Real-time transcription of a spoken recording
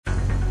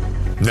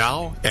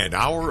Now, an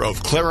hour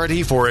of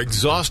clarity for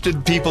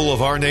exhausted people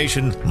of our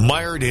nation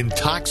mired in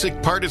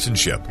toxic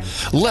partisanship.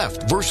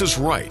 Left versus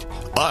right.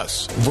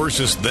 Us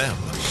versus them.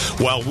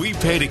 While we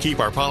pay to keep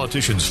our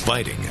politicians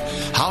fighting,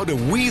 how do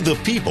we, the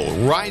people,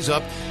 rise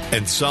up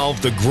and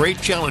solve the great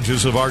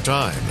challenges of our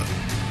time?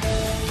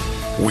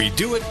 We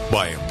do it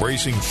by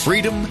embracing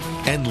freedom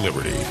and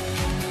liberty.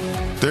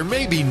 There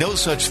may be no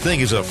such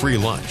thing as a free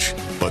lunch,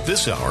 but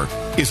this hour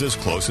is as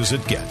close as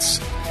it gets.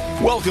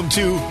 Welcome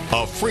to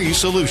A Free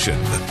Solution.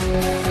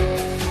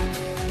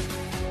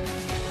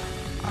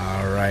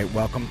 All right,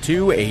 welcome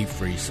to A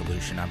Free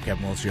Solution. I'm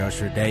Kevin Wilson, your host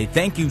for today.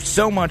 Thank you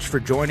so much for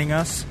joining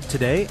us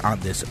today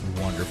on this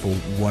wonderful,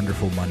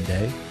 wonderful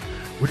Monday.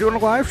 We're doing a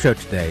live show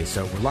today,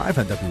 so we're live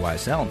on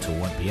WYSL until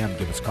 1 p.m.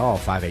 Give us a call,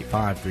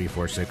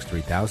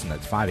 585-346-3000.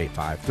 That's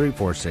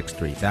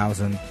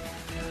 585-346-3000.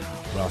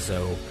 We're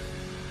also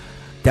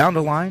down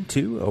the line,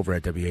 too, over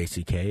at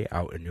WACK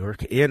out in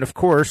Newark. And, of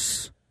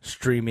course,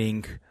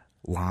 streaming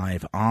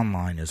live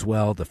online as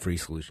well, the Free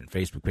Solution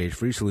Facebook page,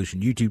 Free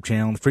Solution YouTube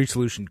channel, the Free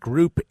Solution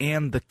group,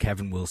 and the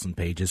Kevin Wilson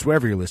pages,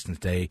 wherever you're listening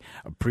today.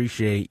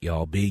 Appreciate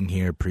y'all being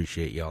here.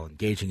 Appreciate y'all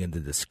engaging in the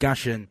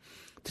discussion.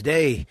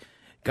 Today,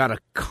 got a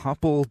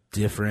couple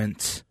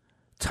different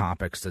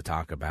topics to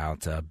talk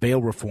about.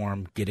 Bail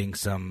reform getting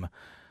some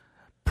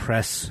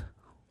press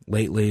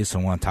lately,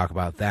 so I want to talk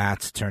about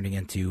that, turning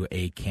into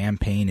a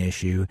campaign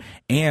issue.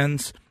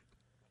 And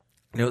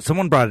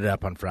someone brought it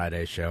up on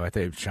Friday's show. I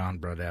think Sean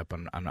brought it up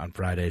on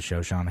Friday's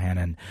show, Sean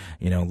Hannon,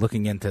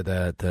 looking into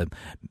the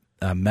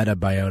Meta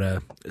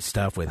Biota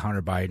stuff with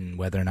Hunter Biden,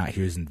 whether or not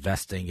he was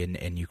investing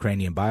in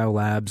Ukrainian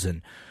biolabs.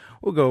 And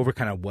we'll go over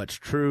kind of what's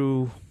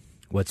true,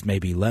 what's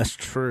maybe less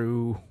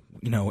true,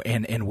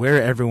 and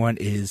where everyone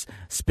is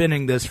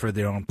spinning this for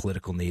their own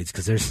political needs.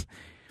 Because there's,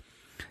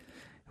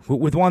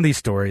 with one of these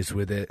stories,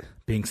 with it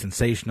being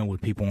sensational,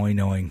 with people only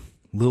knowing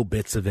little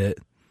bits of it,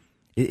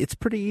 it's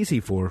pretty easy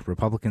for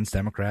Republicans,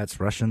 Democrats,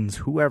 Russians,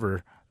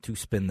 whoever, to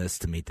spin this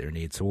to meet their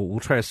needs. So we'll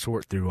try to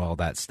sort through all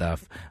that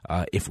stuff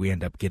if we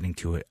end up getting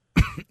to it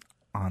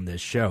on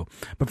this show.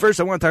 But first,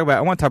 I want to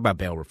talk about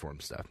bail reform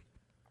stuff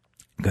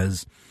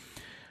because,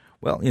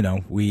 well,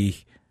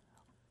 it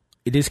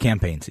is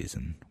campaign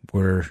season.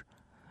 We're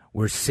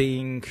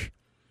seeing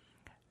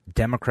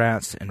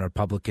Democrats and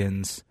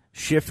Republicans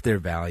shift their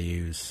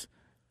values,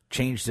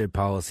 change their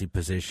policy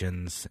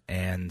positions,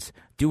 and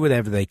do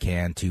whatever they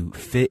can to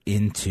fit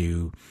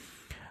into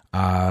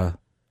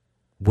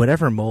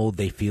whatever mold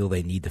they feel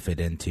they need to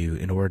fit into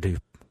in order to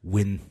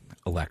win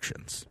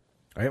elections.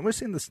 All right, we're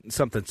seeing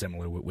something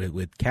similar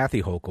with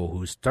Kathy Hochul,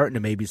 who's starting to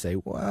maybe say,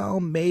 well,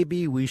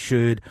 maybe we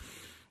should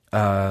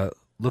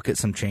look at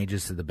some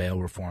changes to the bail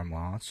reform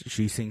laws.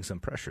 She's seeing some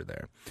pressure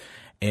there.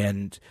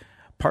 And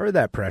part of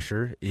that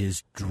pressure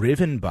is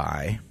driven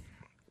by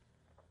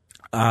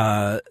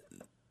a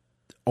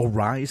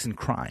rise in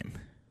crime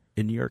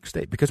in New York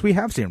State, because we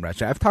have seen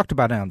Russia. I've talked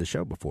about it on the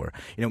show before.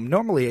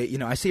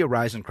 Normally, I see a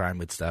rise in crime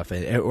with stuff,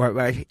 or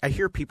I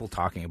hear people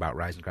talking about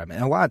rise in crime,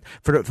 and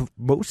for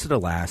most of the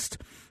last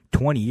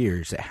 20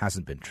 years, it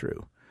hasn't been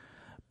true.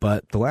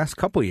 But the last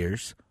couple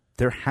years,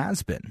 there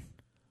has been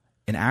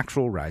an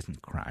actual rise in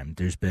crime.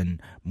 There's been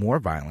more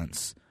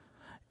violence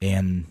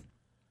and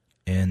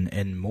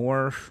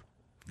more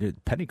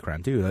petty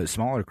crime too,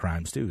 smaller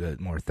crimes too,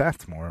 more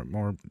theft,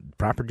 more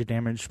property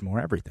damage, more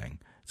everything.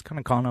 It's kind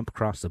of gone up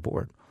across the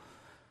board.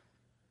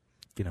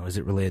 Is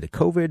it related to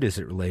COVID? Is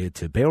it related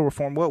to bail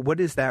reform? What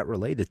is that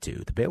related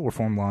to? The bail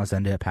reform laws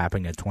ended up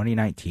happening in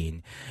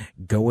 2019,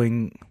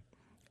 getting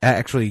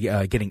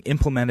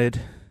implemented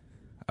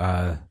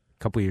a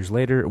couple years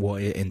later,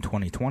 in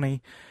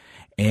 2020,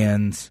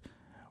 and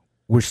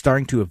we're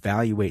starting to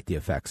evaluate the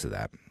effects of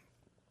that.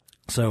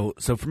 So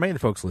for many of the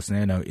folks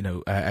listening, I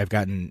know, I've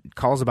gotten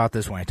calls about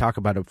this when I talk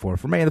about it before.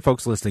 For many of the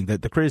folks listening,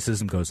 the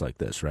criticism goes like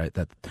this, right?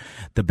 That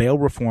the bail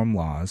reform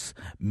laws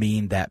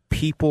mean that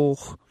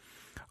people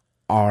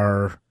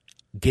are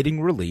getting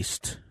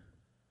released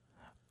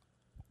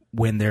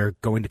when they're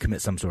going to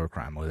commit some sort of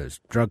crime, whether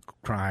it's drug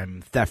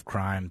crime, theft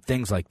crime,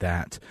 things like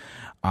that.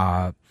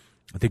 They're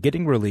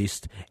getting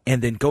released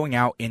and then going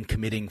out and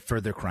committing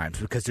further crimes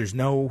because there's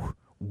no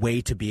way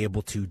to be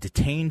able to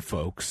detain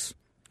folks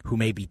who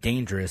may be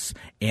dangerous,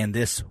 and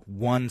this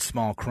one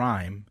small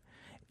crime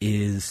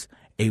is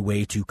a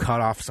way to cut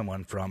off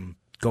someone from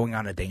going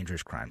on a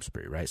dangerous crime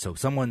spree, right? So if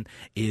someone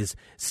is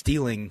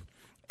stealing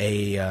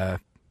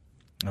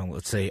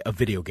let's say a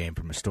video game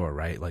from a store,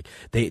 right? Like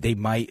they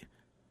might,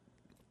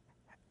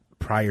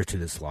 prior to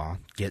this law,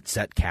 get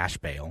set cash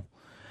bail,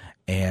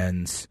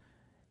 and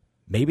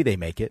maybe they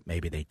make it,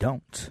 maybe they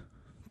don't.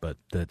 But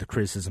the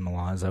criticism of the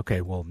law is, okay,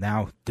 well,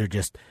 now they're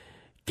just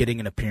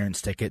getting an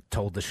appearance ticket,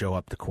 told to show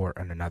up to court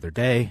on another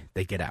day,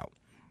 they get out.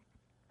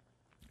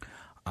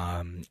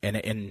 And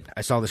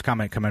I saw this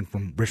comment come in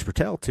from Rich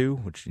Patel too,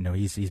 which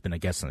he's been a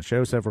guest on the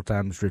show several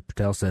times. Rich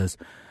Patel says,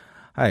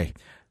 "Hi,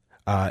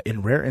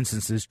 in rare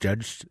instances,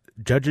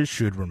 judges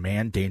should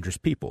remand dangerous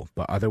people,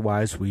 but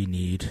otherwise we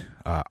need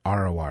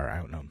ROR." I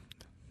don't know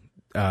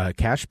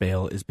cash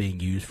bail is being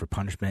used for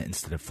punishment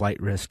instead of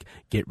flight risk.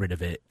 Get rid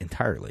of it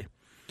entirely.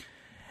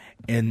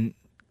 And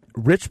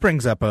Rich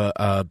brings up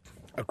a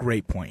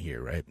great point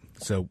here, right?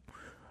 So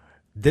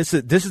this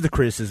is the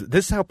criticism.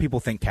 This is how people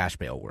think cash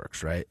bail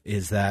works, right?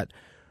 Is that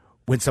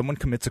when someone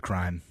commits a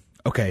crime,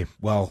 okay,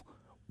 well,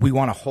 we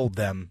want to hold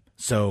them,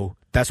 so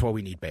that's what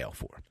we need bail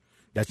for.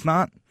 That's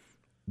not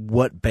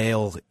what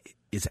bail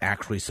is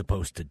actually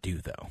supposed to do,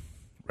 though,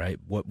 right?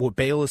 What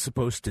bail is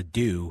supposed to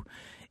do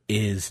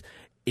is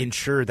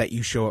ensure that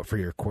you show up for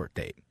your court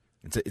date.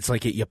 It's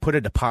like you put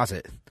a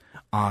deposit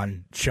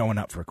on showing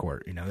up for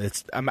court. You know,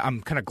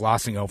 I'm kind of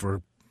glossing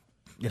over,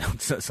 you know,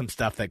 some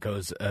stuff that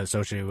goes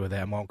associated with it.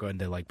 I won't go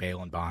into like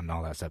bail and bond and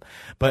all that stuff.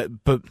 But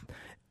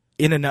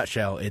in a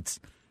nutshell, it's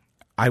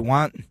I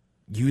want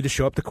you to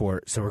show up to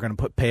court, so we're going to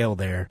put bail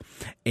there,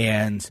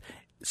 and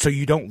so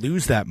you don't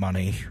lose that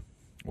money,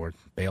 or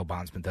bail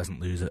bondsman doesn't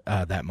lose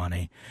that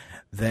money,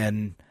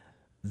 then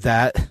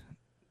that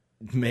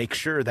makes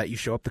sure that you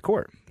show up to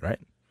court, right?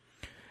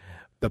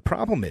 The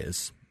problem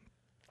is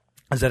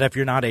that if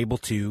you're not able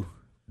to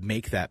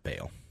make that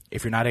bail,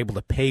 if you're not able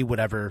to pay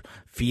whatever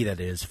fee that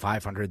is,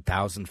 $500,000,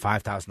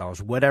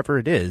 $5,000, whatever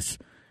it is,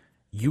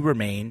 you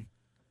remain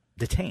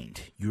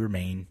detained. You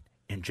remain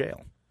in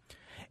jail.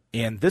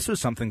 And this was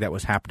something that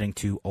was happening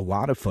to a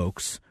lot of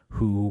folks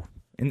who,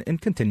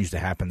 and continues to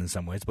happen in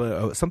some ways,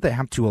 but something that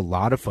happened to a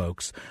lot of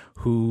folks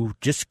who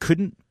just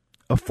couldn't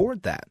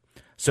afford that.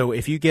 So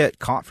if you get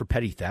caught for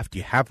petty theft,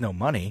 you have no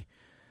money,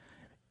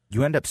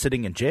 you end up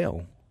sitting in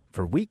jail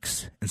for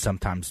weeks and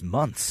sometimes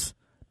months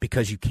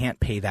because you can't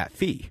pay that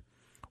fee.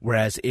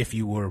 Whereas if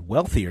you were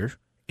wealthier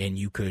and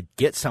you could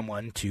get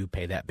someone to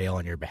pay that bail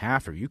on your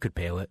behalf, or you could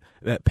pay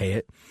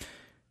it,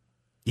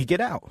 you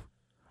get out.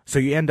 So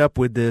you end up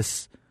with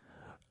this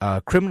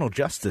criminal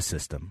justice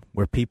system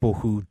where people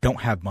who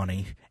don't have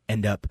money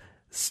end up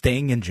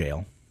staying in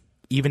jail,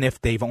 even if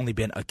they've only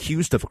been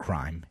accused of a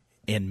crime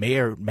and may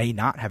or may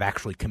not have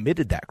actually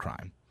committed that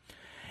crime.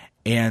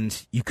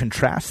 And you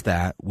contrast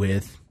that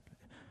with,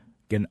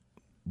 again,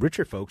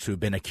 richer folks who have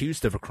been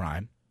accused of a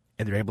crime,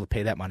 and they're able to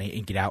pay that money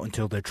and get out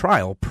until their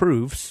trial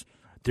proves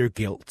their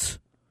guilt.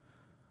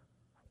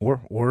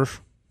 Or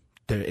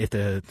if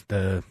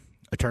the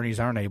attorneys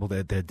aren't able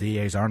to, the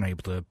DAs aren't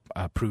able to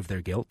prove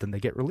their guilt, then they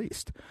get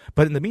released.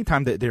 But in the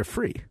meantime, they're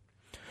free.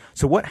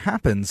 So what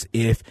happens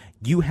if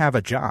you have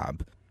a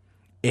job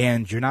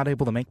and you're not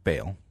able to make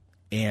bail,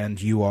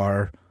 and you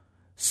are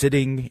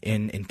sitting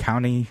in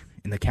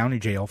the county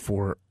jail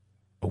for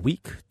a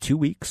week, 2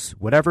 weeks,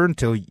 whatever,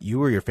 until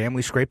you or your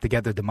family scrape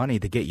together the money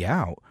to get you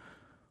out?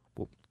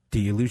 Well, do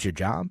you lose your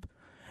job?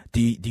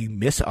 Do you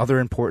miss other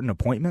important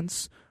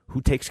appointments? Who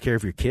takes care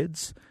of your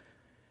kids?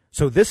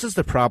 So this is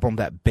the problem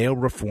that bail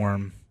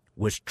reform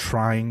was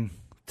trying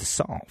to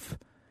solve.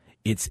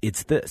 It's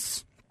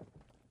this.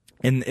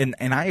 And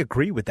I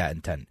agree with that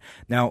intent.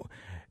 Now,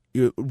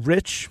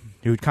 Rich,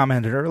 who had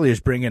commented earlier, is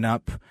bringing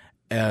up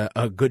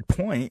a good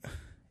point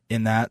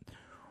in that,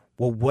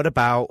 well, what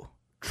about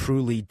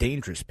truly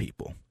dangerous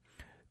people?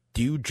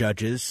 Do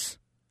judges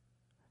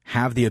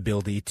have the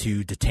ability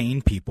to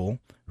detain people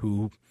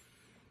who,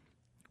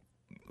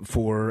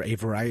 for a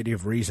variety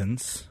of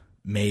reasons,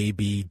 may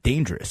be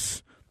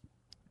dangerous?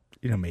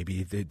 You know,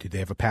 maybe do they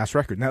have a past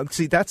record? Now,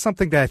 see, that's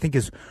something that I think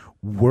is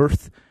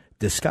worth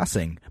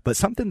discussing, but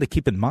something to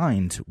keep in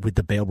mind with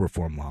the bail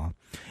reform law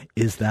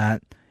is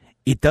that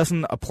it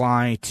doesn't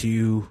apply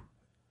to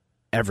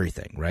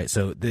everything, right?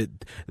 So the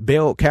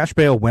cash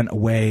bail went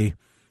away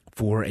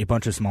for a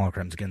bunch of smaller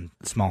crimes, again,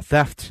 small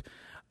theft,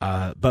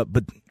 but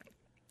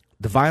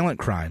the violent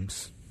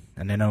crimes,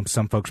 and I know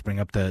some folks bring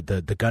up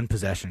the gun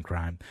possession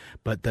crime,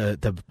 but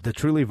the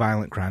truly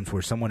violent crimes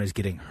where someone is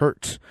getting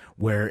hurt,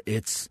 where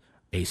it's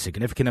a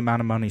significant amount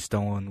of money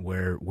stolen,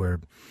 where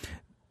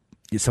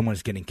someone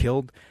is getting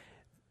killed,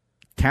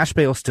 cash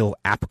bail is still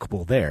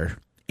applicable there,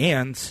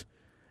 and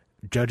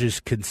judges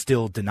can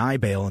still deny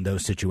bail in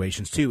those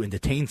situations too and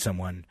detain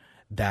someone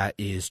that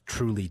is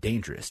truly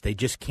dangerous. They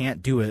just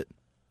can't do it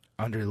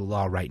under the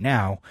law right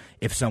now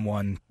if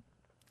someone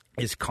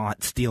is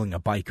caught stealing a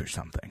bike or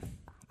something,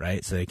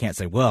 right? So they can't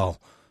say,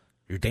 well,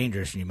 you're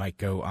dangerous and you might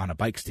go on a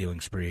bike stealing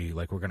spree,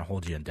 like we're going to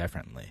hold you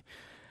indefinitely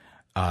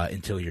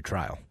until your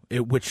trial.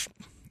 Which,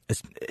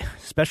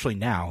 especially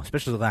now,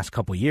 especially the last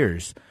couple of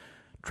years,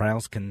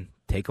 trials can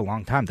take a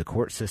long time. The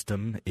court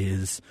system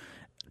is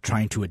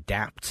trying to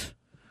adapt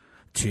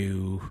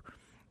to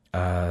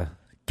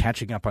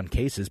catching up on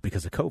cases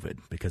because of COVID,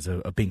 because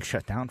of being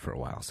shut down for a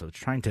while. So it's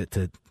trying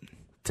to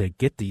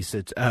get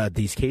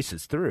these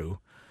cases through,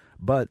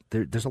 but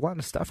there's a lot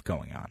of stuff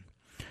going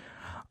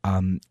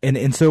on.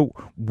 And so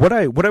what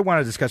I want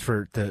to discuss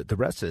for the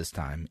rest of this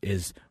time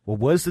is, well,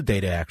 what does the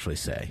data actually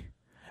say?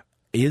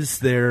 Is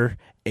there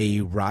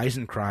a rise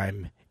in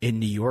crime in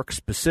New York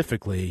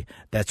specifically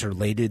that's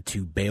related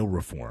to bail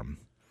reform?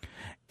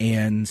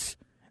 And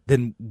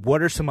then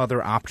what are some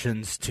other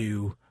options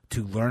to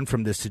learn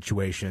from this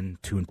situation,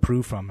 to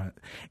improve from it,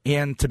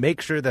 and to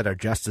make sure that our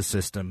justice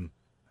system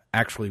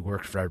actually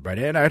works for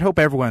everybody. And I'd hope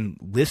everyone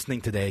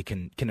listening today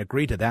can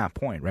agree to that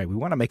point, right? We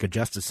want to make a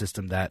justice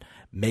system that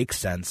makes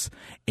sense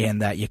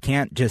and that you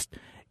can't just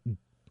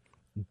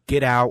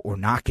get out or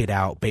not get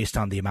out based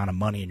on the amount of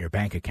money in your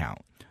bank account.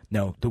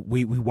 No,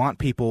 we want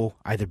people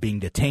either being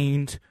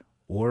detained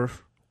or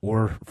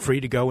free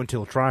to go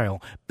until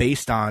trial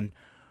based on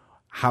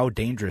how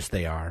dangerous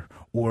they are,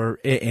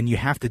 and you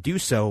have to do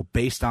so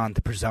based on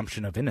the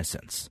presumption of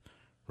innocence,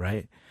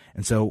 right?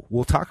 And so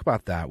we'll talk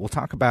about that. We'll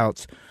talk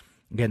about,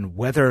 again,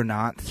 whether or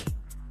not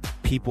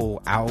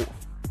people out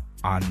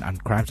on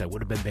crimes that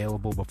would have been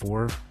bailable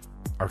before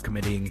are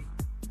committing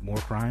more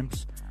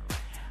crimes.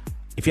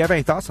 If you have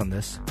any thoughts on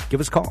this, give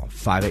us a call,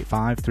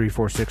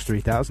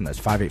 585-346-3000.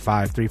 That's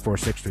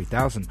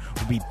 585-346-3000.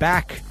 We'll be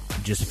back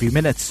in just a few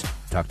minutes.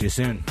 Talk to you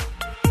soon.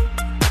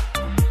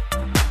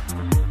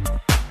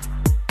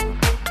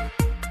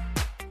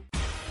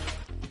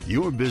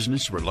 Your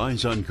business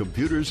relies on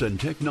computers and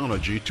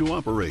technology to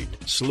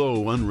operate.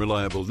 Slow,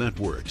 unreliable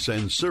networks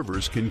and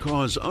servers can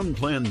cause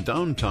unplanned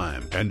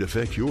downtime and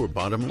affect your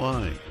bottom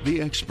line. The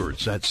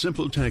experts at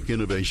SimpleTech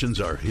Innovations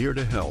are here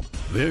to help.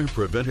 Their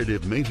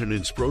preventative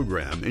maintenance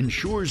program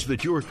ensures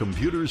that your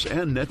computers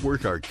and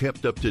network are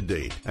kept up to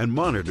date and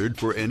monitored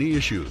for any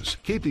issues,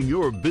 keeping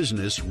your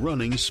business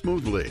running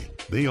smoothly.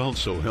 They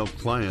also help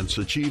clients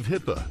achieve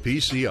HIPAA,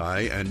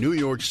 PCI, and New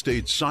York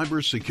State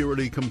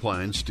cybersecurity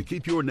compliance to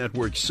keep your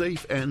network safe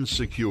and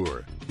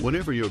secure.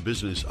 Whatever your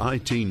business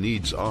IT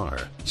needs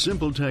are,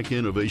 SimpleTech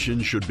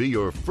Innovations should be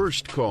your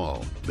first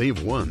call.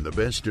 They've won the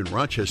Best in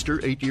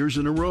Rochester 8 years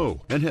in a row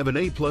and have an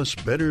A+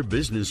 Better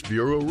Business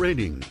Bureau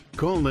rating.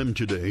 Call them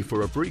today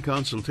for a free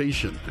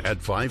consultation at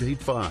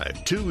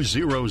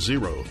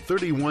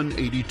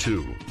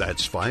 585-200-3182.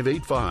 That's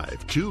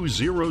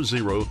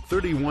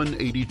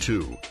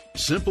 585-200-3182.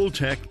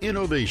 SimpleTech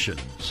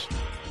Innovations.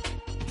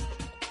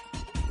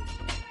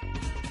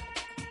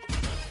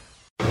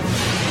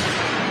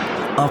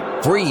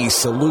 A free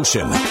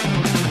solution.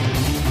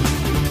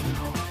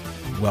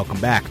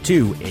 Welcome back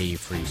to A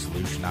Free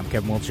Solution. I'm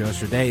Kevin Wiltz, your host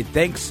today.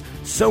 Thanks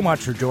so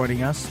much for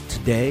joining us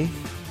today.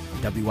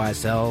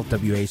 WYSL,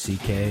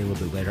 WACK, a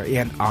little bit later,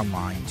 and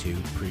online too.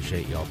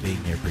 Appreciate y'all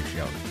being here.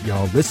 Appreciate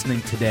y'all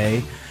listening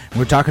today. And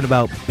we're talking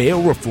about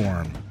bail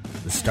reform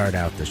to start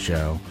out the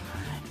show.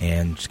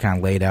 And just kind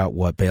of laid out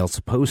what bail's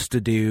supposed to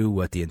do,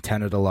 what the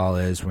intent of the law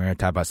is. We're going to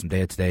talk about some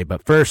data today.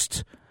 But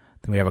first,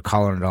 we have a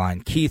caller on the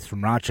line, Keith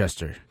from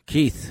Rochester.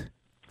 Keith,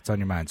 what's on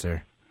your mind,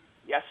 sir?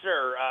 Yes,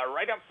 sir.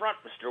 Right up front,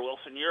 Mr.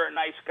 Wilson, you're a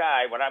nice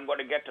guy, but I'm going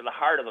to get to the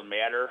heart of the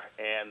matter,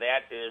 and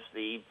that is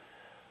the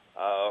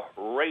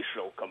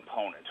racial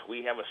component.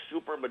 We have a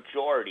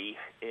supermajority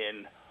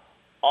in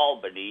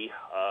Albany,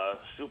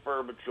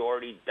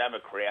 supermajority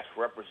Democrats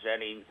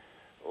representing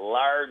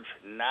large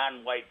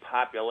non-white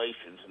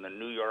populations in the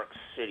New York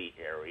City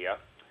area.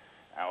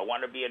 I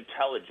want to be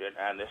intelligent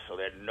on this so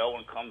that no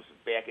one comes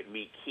back at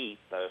me, Keith,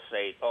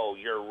 say, oh,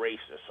 you're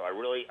racist. So I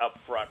really, up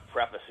front,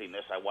 prefacing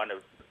this, I want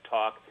to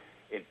talk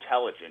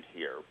intelligent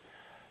here.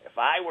 If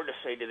I were to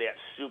say to that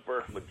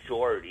super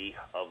majority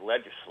of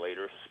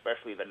legislators,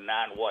 especially the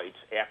non-whites,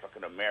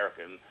 African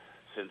American,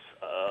 since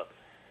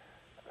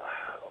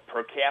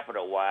per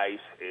capita-wise,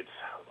 it's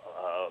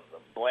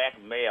black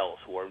males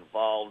who are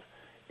involved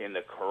in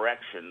the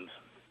corrections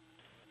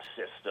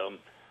system,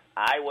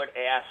 I would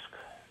ask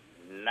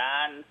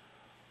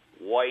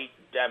non-white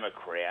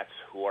Democrats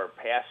who are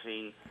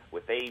passing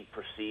what they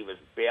perceive as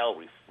bail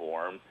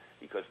reform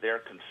because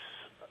they're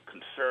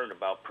concerned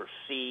about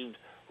perceived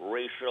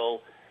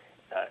racial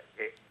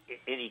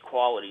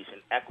inequalities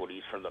and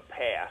equities from the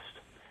past.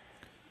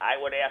 I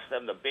would ask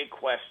them the big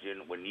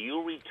question, when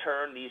you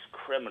return these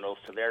criminals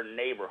to their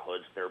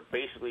neighborhoods, they're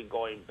basically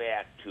going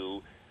back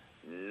to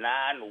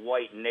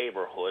non-white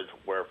neighborhoods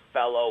where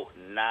fellow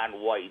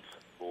non-whites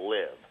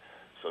live.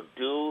 So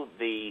do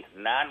the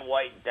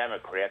non-white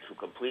Democrats who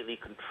completely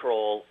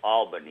control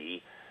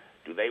Albany,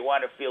 do they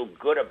want to feel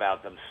good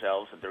about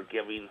themselves that they're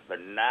giving the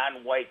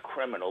non-white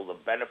criminal the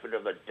benefit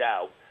of the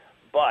doubt,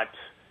 but,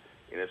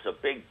 and it's a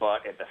big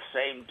but, at the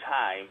same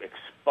time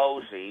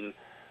exposing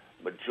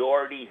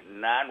majority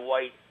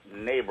non-white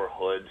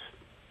neighborhoods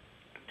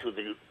to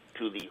the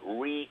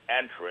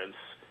re-entrance,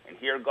 and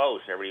here goes,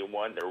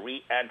 everyone, the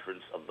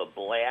re-entrance of the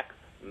black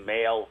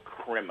male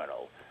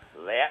criminal.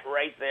 That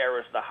right there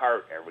is the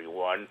heart,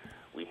 everyone.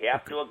 We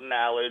have to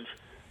acknowledge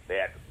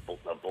that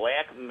the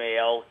black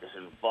male is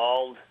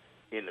involved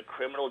in the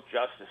criminal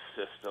justice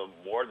system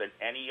more than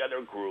any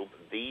other group,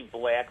 the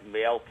black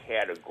male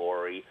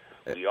category.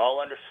 We all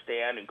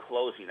understand, in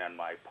closing on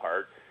my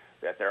part,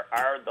 that there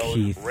are those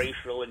Keith.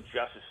 racial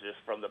injustices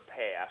from the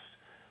past,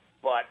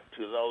 but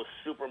to those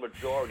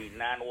supermajority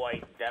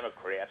non-white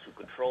Democrats who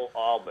control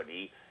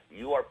Albany,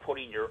 you are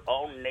putting your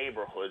own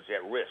neighborhoods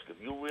at risk. If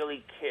you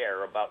really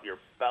care about your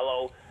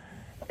fellow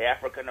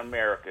African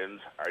Americans,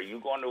 are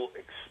you going to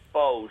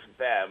expose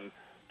them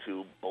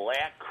to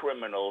black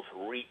criminals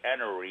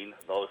re-entering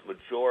those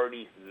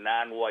majority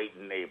non-white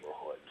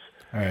neighborhoods?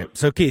 All right.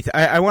 So, Keith,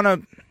 I want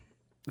to,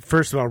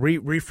 first of all,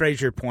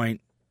 rephrase your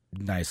point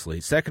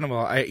nicely. Second of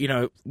all,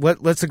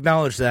 let's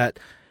acknowledge that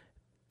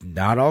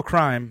not all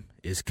crime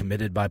is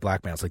committed by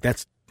black males. Like,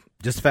 that's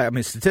just a fact. I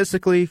mean,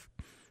 statistically,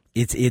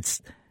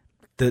 it's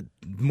the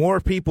more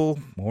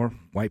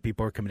white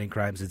people are committing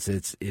crimes.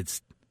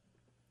 It's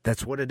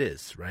that's what it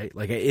is, right?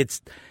 Like,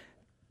 it's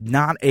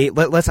not a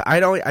I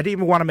didn't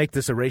even want to make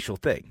this a racial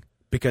thing,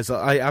 because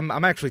I'm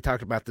actually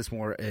talking about this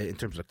more in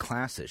terms of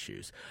class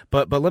issues.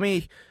 But let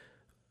me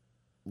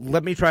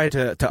try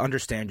to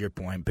understand your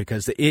point,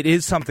 because it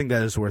is something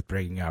that is worth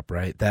bringing up,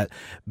 right? That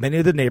many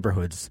of the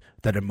neighborhoods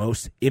that are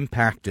most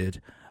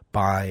impacted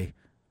by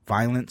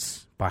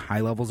violence, by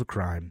high levels of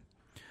crime,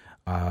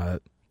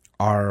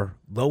 are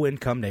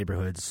low-income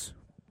neighborhoods,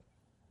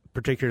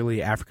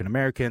 particularly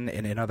African-American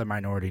and in other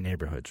minority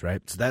neighborhoods,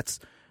 right? So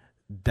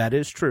that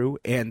is true,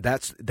 and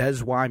that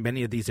is why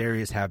many of these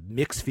areas have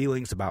mixed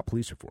feelings about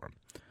police reform.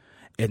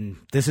 And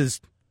this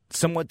is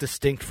somewhat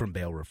distinct from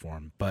bail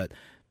reform, but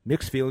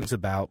mixed feelings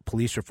about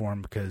police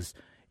reform, because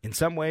in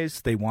some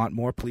ways they want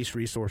more police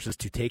resources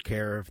to take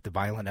care of the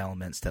violent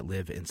elements that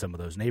live in some of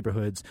those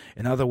neighborhoods.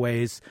 In other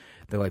ways,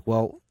 they're like,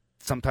 well,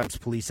 sometimes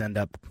police end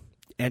up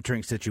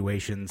entering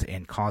situations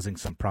and causing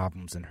some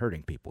problems and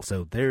hurting people.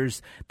 So that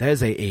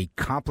is a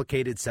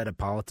complicated set of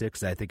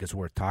politics that I think is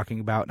worth talking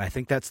about, and I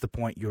think that's the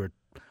point you're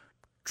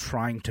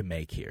trying to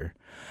make here.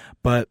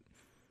 But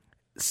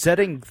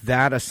setting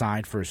that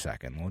aside for a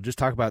second, we'll just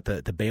talk about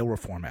the bail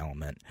reform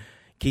element.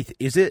 Keith,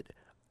 is it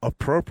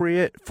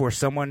appropriate for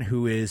someone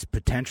who is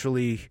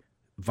potentially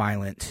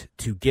violent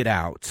to get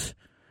out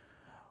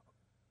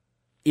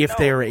if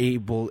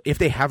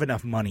they have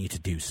enough money to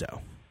do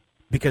so?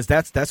 Because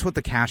that's what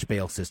the cash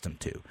bail system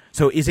do.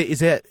 So is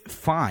it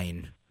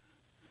fine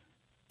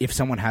if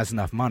someone has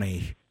enough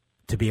money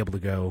to be able to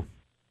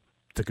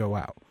go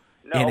out?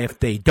 No, and if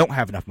they don't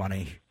have enough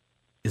money,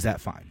 is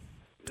that fine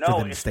for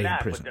them to stay in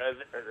prison?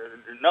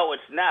 No,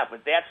 it's not,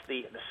 but that's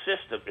the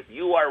system. If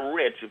you are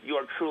rich, if you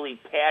are truly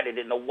padded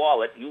in the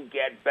wallet, you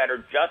get better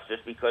justice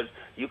because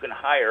you can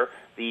hire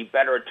the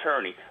better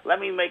attorney. Let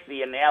me make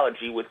the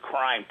analogy with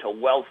crime to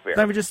welfare.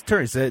 Let me just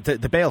turn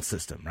the bail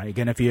system, right?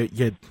 Again, if you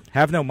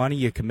have no money,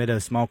 you commit a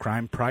small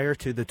crime prior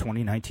to the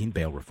 2019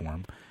 bail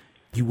reform,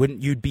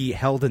 you'd be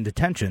held in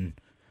detention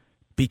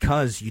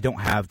because you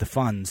don't have the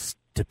funds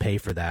to pay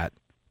for that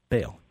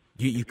bail.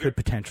 You could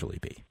potentially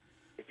be.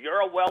 If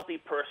you're a wealthy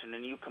person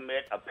and you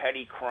commit a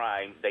petty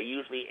crime, they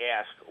usually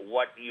ask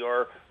what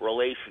your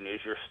relation is,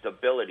 your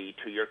stability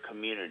to your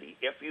community.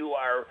 If you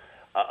are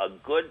a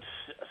good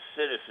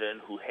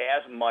citizen who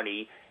has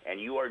money and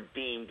you are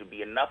deemed to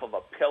be enough of a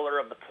pillar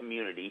of the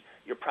community,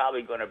 you're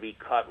probably going to be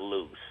cut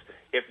loose.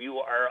 If you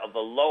are of the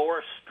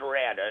lower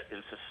strata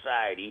in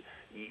society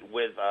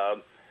with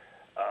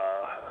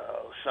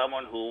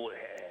someone who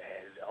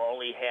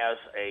only has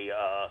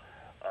a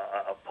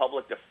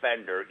public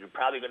defender, you're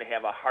probably going to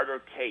have a harder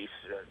case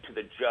to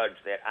the judge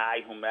that I,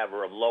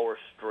 whomever of lower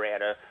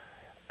strata,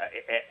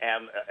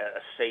 am a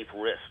safe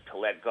risk to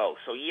let go.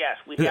 So yes,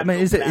 we have. I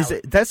mean,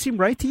 does that seem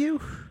right to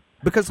you?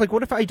 Because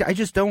what if I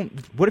just don't?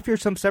 What if you're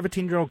some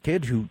 17-year-old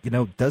kid who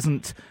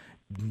doesn't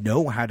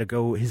know how to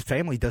go? His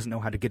family doesn't know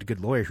how to get a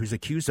good lawyer, who's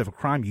accused of a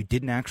crime you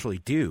didn't actually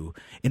do,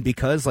 and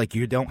because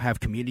you don't have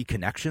community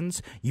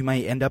connections, you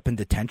might end up in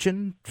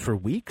detention for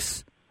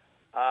weeks.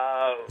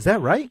 Is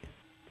that right?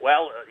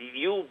 Well,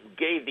 you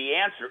gave the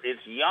answer.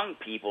 It's young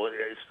people.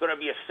 It's going to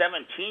be a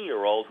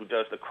 17-year-old who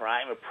does the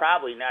crime, and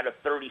probably not a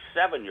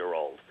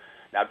 37-year-old.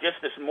 Now,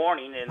 just this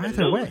morning in the news...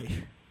 Either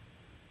way.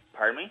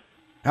 Pardon me?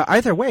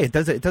 Either way, it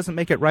doesn't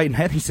make it right in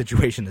any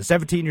situation. A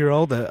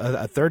 17-year-old,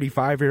 a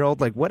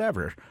 35-year-old,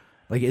 whatever.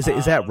 Is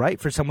that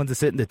right for someone to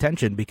sit in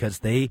detention because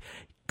they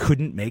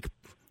couldn't make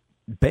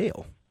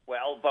bail?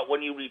 Well, but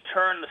when you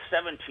return the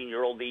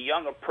 17-year-old, the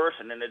younger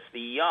person, and it's the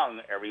young,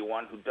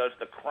 everyone, who does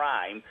the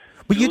crime...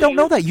 But you don't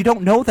know that. You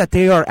don't know that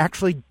they are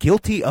actually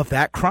guilty of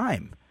that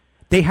crime.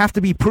 They have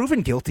to be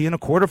proven guilty in a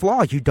court of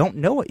law. You don't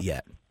know it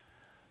yet.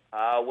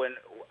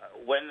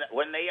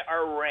 When they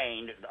are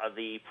arraigned,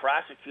 the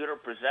prosecutor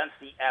presents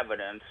the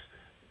evidence,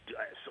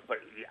 but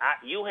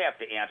you have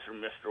to answer,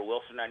 Mr.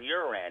 Wilson, on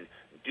your end.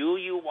 Do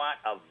you want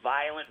a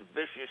violent,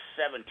 vicious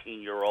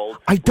 17-year-old?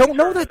 I don't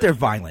know that they're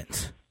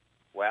violent.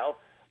 Well,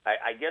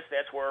 I guess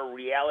that's where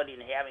reality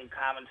and having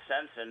common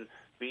sense and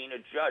being a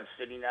judge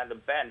sitting on the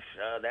bench,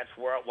 that's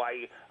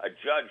why a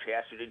judge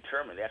has to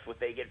determine. That's what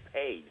they get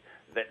paid,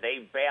 that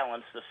they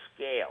balance the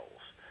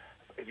scales.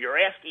 If you're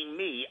asking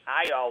me,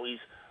 I always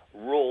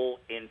rule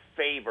in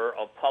favor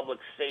of public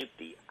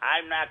safety.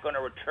 I'm not going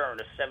to return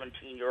a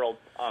 17-year-old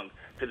punk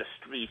to the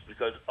streets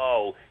because,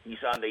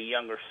 he's on the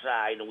younger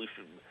side and we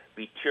should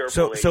be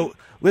tearful. So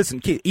listen,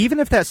 Keith, even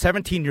if that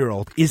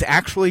 17-year-old is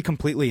actually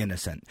completely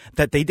innocent,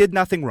 that they did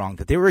nothing wrong,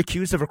 that they were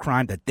accused of a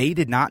crime that they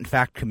did not in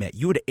fact commit,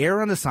 you would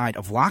err on the side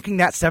of locking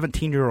that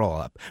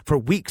 17-year-old up for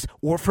weeks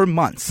or for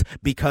months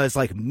because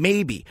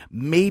maybe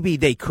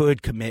they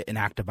could commit an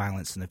act of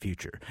violence in the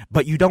future.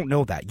 But you don't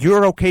know that.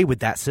 You're okay with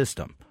that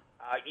system.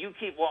 You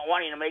keep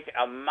wanting to make it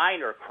a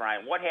minor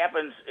crime. What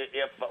happens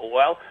if,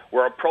 well,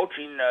 we're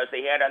approaching, as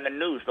they had on the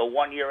news, the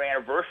 1-year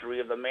anniversary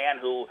of the man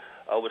who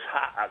was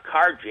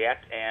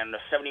carjacked and a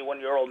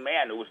 71-year-old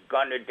man who was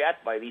gunned to death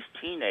by these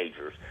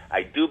teenagers.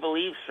 I do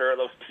believe, sir,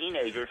 those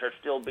teenagers are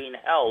still being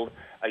held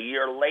a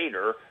year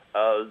later.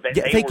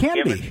 They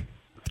can be.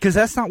 Because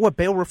that's not what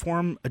bail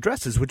reform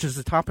addresses, which is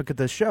the topic of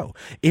this show.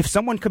 If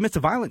someone commits a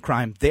violent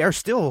crime, they are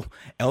still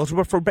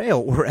eligible for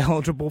bail or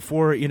eligible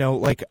for,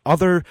 like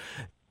other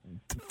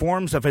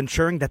forms of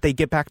ensuring that they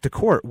get back to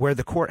court, where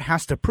the court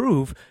has to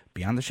prove,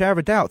 beyond the shadow of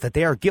a doubt, that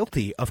they are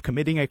guilty of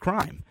committing a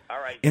crime.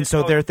 All right. And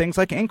so there are things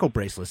like ankle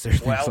bracelets. There's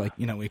things like,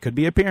 it could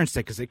be appearance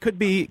tickets. It could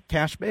be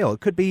cash bail. It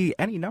could be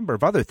any number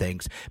of other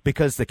things,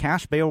 because the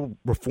cash bail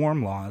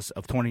reform laws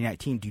of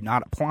 2019 do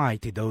not apply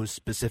to those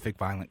specific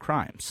violent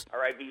crimes. All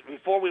right.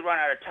 Before we run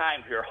out of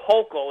time here,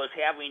 Hochul is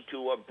having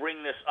to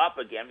bring this up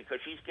again because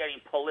she's getting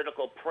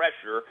political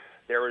pressure.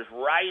 There is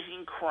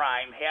rising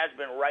crime, has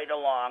been right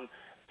along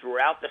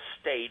throughout the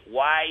state.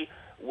 Why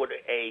would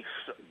a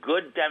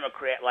good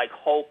Democrat like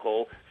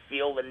Hochul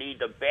feel the need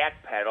to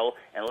backpedal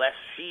unless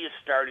she is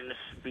starting to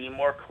be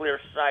more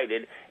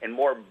clear-sighted and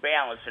more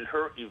balanced in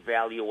her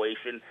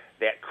evaluation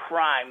that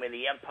crime in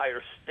the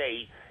Empire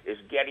State is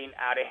getting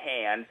out of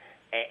hand,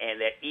 and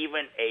that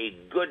even a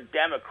good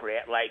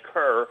Democrat like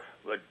her,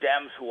 the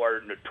Dems who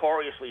are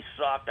notoriously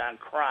soft on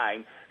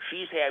crime,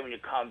 she's having to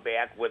come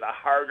back with a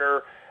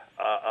harder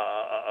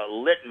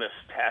litmus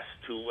test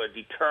to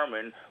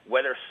determine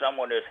whether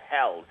someone is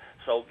held.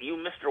 So you,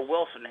 Mr.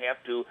 Wilson,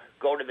 have to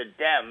go to the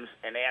Dems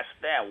and ask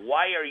them,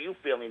 why are you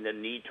feeling the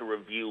need to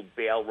review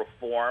bail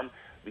reform?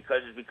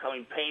 Because it's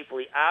becoming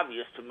painfully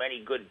obvious to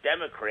many good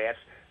Democrats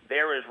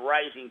there is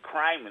rising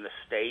crime in the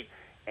state,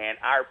 and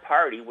our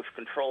party, which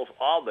controls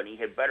Albany,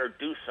 had better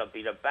do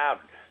something about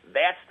it.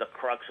 That's the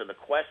crux of the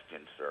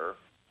question, sir.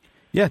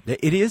 Yeah,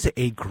 it is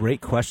a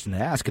great question to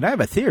ask. And I have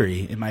a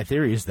theory, and my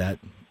theory is that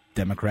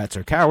Democrats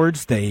are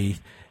cowards. They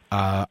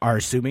are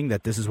assuming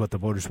that this is what the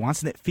voters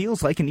want, and it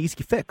feels like an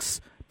easy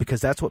fix, because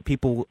that's what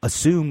people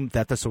assume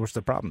that the source of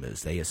the problem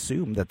is. They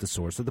assume that the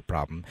source of the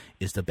problem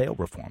is the bail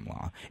reform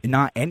law, and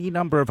not any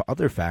number of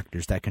other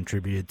factors that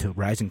contributed to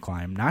rising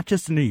crime, not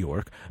just in New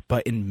York,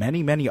 but in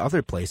many, many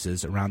other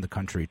places around the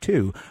country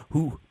too,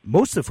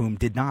 most of whom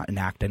did not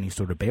enact any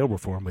sort of bail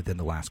reform within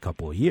the last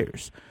couple of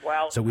years.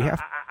 Well, so we have.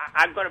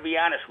 I'm going to be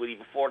honest with you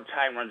before the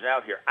time runs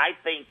out here. I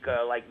think,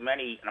 like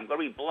many, and I'm going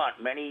to be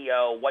blunt, many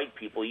white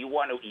people, you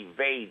want to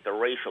evade the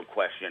racial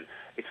question.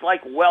 It's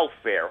like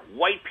welfare.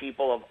 White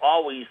people have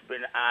always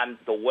been on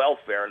the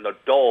welfare and the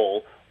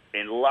dole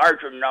in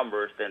larger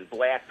numbers than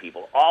black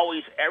people.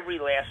 Always, every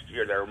last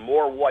year, there are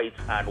more whites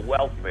on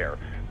welfare.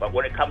 But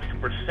when it comes to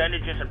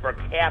percentages and per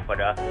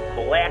capita,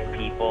 black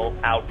people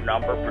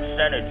outnumber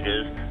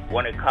percentages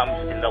when it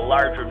comes in the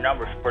larger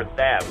numbers for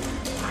them.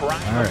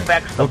 Crime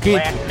affects the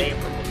black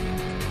neighborhood.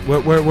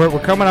 We're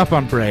coming up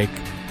on break.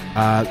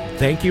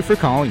 Thank you for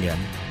calling in.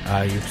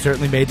 You've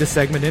certainly made this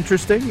segment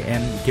interesting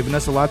and given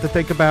us a lot to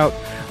think about.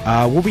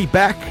 We'll be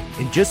back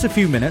in just a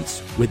few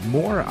minutes with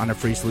more on A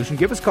Free Solution.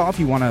 Give us a call if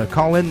you want to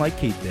call in like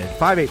Keith did.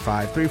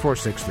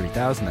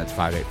 585-346-3000. That's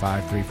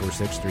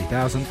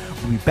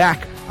 585-346-3000. We'll be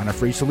back on A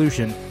Free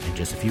Solution in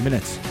just a few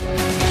minutes.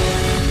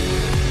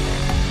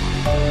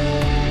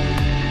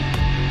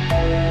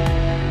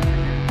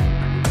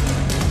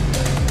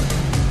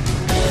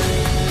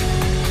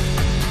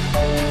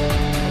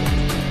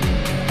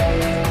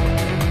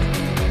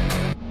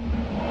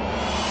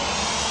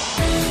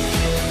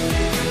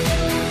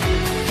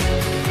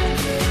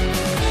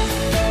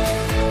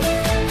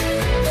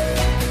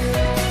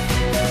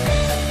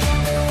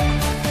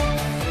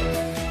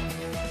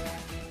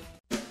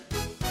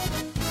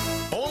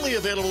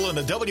 Available in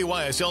the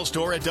WYSL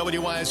store at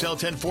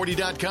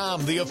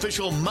WYSL1040.com, the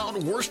official Mount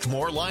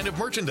Worstmore line of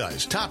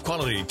merchandise. Top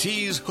quality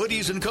tees,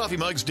 hoodies, and coffee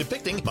mugs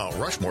depicting Mount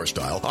Rushmore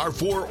style are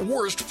for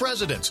worst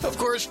presidents. Of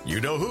course,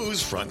 you know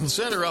who's front and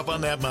center up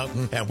on that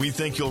mountain, and we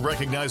think you'll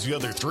recognize the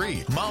other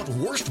three. Mount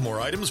Worstmore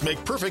items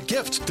make perfect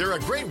gifts. They're a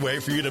great way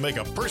for you to make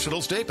a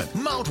personal statement.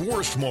 Mount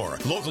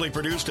Worstmore, locally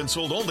produced and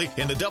sold only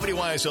in the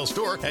WYSL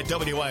store at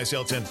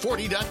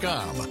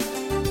WYSL1040.com.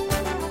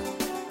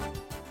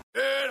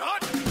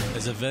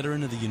 As a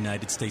veteran of the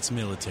United States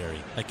military,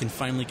 I can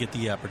finally get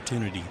the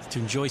opportunity to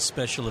enjoy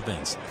special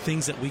events,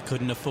 things that we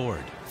couldn't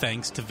afford,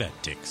 thanks to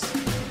VetTix.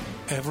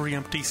 Every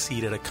empty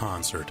seat at a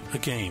concert, a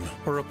game,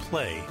 or a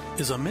play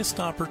is a missed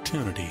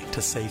opportunity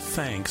to say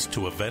thanks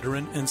to a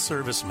veteran and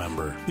service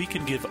member. We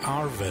can give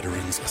our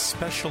veterans a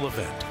special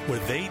event where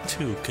they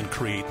too can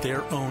create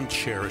their own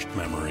cherished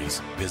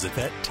memories. Visit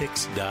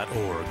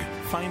vettix.org.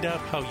 Find out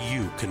how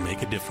you can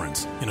make a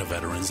difference in a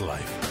veteran's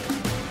life.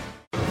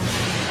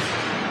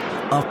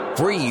 A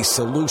Free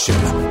Solution.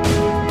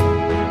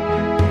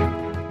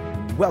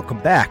 Welcome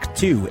back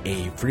to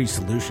A Free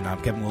Solution.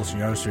 I'm Kevin Wilson,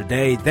 your host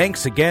today.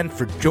 Thanks again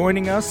for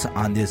joining us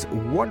on this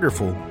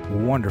wonderful,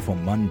 wonderful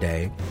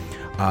Monday.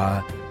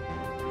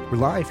 We're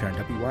live here on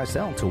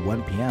WYSL until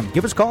 1 p.m.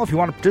 Give us a call if you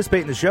want to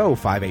participate in the show,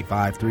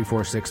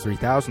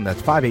 585-346-3000.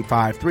 That's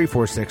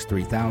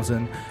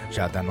 585-346-3000.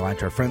 Shout down the line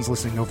to our friends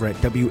listening over at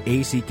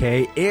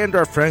WACK and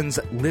our friends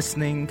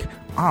listening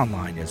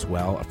online as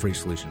well. A Free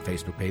Solution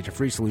Facebook page, a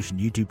Free Solution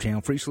YouTube channel,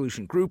 Free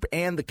Solution group,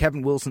 and the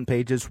Kevin Wilson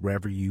pages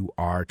wherever you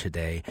are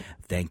today.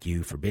 Thank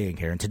you for being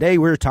here. And today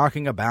we're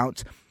talking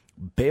about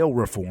bail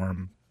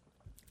reform.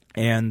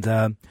 And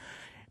I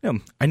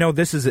know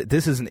this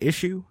is an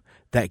issue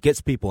that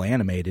gets people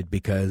animated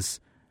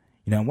because,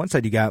 on one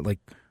side you got,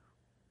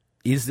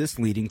 is this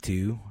leading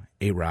to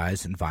a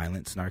rise in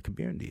violence in our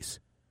communities?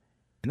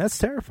 And that's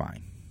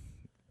terrifying.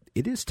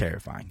 It is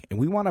terrifying. And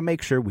we want to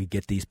make sure we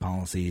get these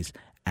policies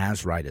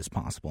as right as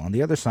possible. On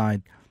the other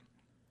side,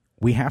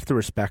 we have to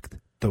respect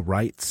the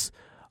rights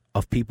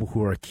of people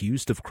who are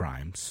accused of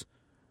crimes,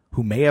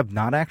 who may have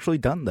not actually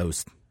done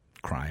those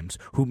crimes,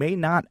 who may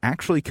not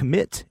actually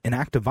commit an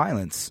act of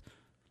violence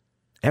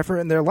ever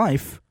in their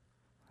life,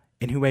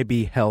 and who may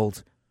be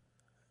held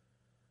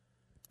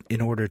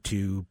in order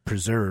to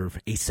preserve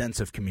a sense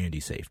of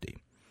community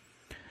safety.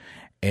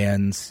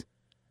 And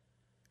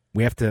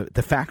we have to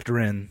factor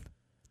in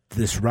the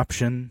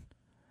disruption,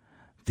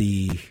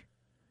 the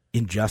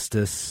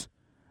injustice,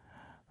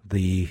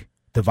 the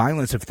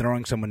violence of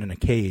throwing someone in a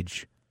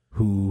cage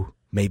who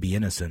may be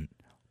innocent.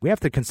 We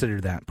have to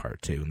consider that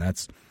part too, and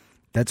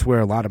that's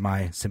where a lot of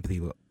my sympathy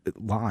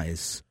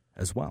lies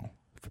as well,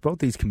 for both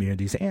these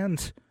communities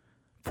and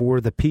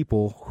for the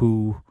people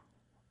who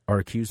are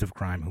accused of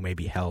crime, who may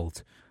be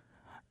held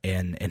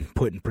and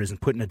put in prison,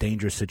 put in a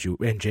dangerous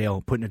in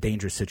jail, put in a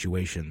dangerous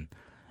situation,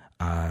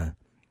 and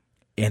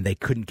they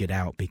couldn't get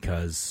out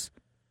because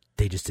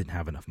they just didn't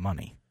have enough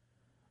money.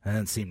 That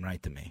doesn't seem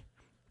right to me.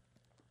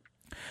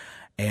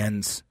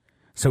 And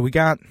so we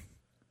got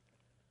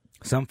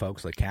some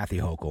folks like Kathy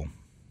Hochul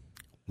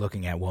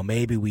looking at, well,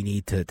 maybe we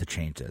need to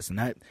change this. And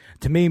that,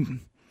 to me,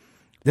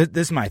 this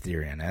is my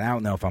theory, and I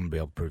don't know if I'm going to be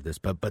able to prove this,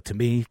 but to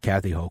me,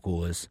 Kathy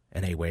Hochul is,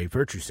 in a way,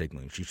 virtue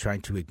signaling. She's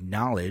trying to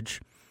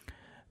acknowledge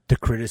the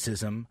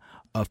criticism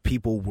of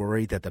people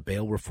worried that the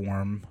bail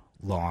reform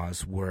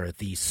laws were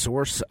the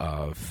source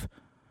of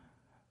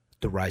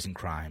the rising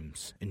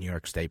crimes in New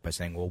York State by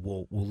saying, well,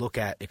 we'll look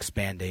at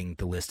expanding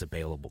the list of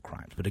bailable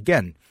crimes. But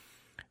again,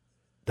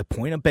 the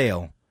point of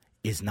bail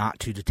is not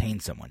to detain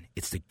someone.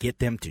 It's to get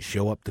them to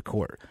show up to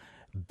court.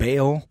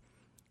 Bail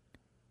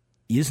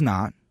is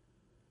not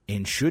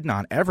and should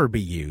not ever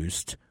be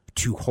used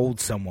to hold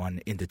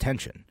someone in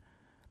detention.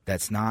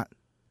 That's not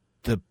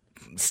the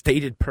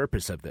stated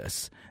purpose of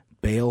this.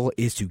 Bail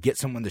is to get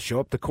someone to show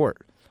up to court.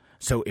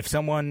 So if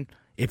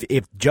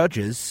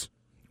judges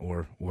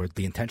or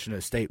the intention of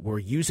the state were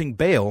using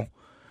bail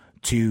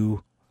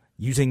to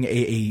using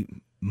a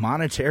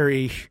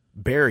monetary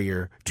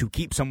barrier to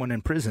keep someone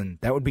in prison,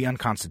 that would be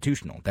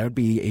unconstitutional. That would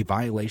be a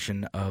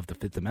violation of the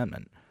Fifth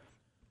Amendment.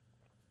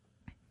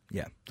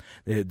 Yeah,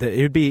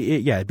 it'd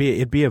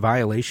be a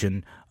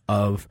violation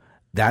of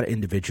that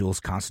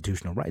individual's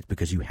constitutional rights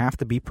because you have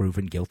to be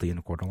proven guilty in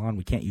a court of law, and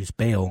we can't use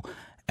bail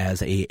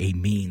as a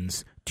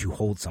means to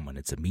hold someone.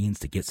 It's a means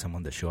to get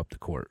someone to show up to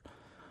court.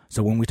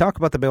 So when we talk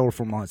about the bail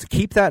reform laws,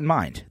 keep that in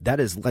mind. That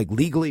is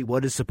legally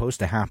what is supposed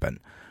to happen.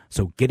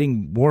 So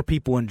getting more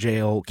people in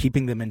jail,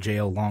 keeping them in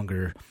jail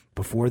longer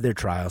before their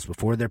trials,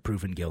 before they're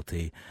proven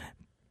guilty,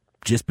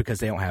 just because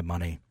they don't have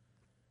money,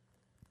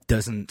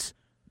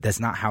 that's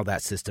not how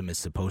that system is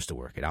supposed to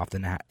work. It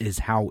often is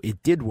how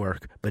it did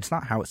work, but it's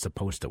not how it's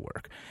supposed to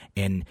work.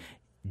 And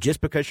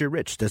just because you're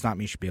rich does not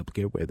mean you should be able to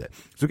get away with it.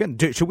 So again,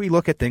 should we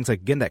look at things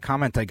like, again, that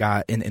comment I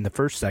got in the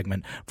first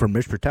segment from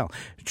Rich Patel?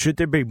 Should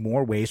there be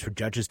more ways for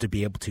judges to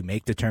be able to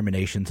make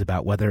determinations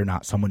about whether or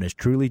not someone is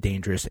truly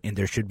dangerous and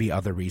there should be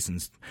other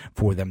reasons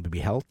for them to be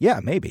held? Yeah,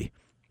 maybe.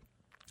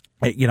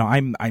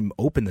 I'm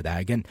open to that.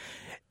 Again,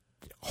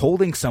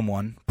 holding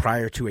someone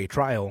prior to a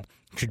trial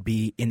should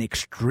be an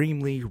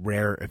extremely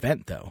rare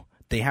event, though.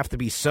 They have to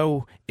be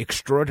so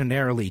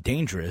extraordinarily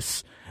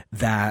dangerous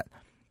that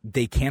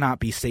they cannot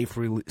be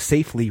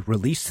safely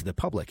released to the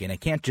public. And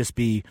it can't just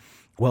be,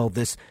 well,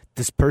 this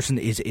person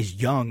is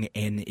young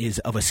and is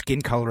of a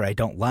skin color I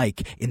don't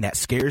like, and that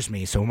scares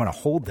me, so I'm going to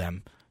hold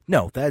them.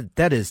 No,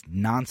 that is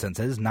nonsense.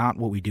 That is not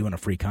what we do in a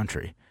free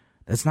country.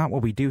 That's not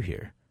what we do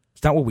here.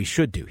 It's not what we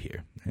should do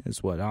here.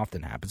 It's what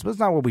often happens, but it's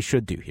not what we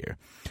should do here.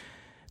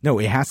 No,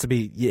 it has to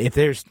be, if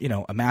there's,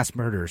 a mass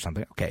murder or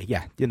something, okay,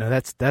 yeah,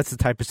 that's the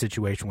type of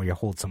situation where you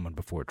hold someone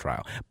before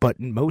trial. But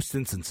in most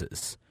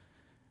instances,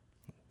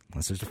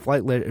 unless there's a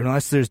flight letter,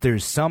 unless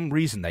there's some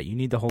reason that you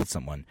need to hold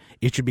someone,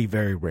 it should be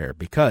very rare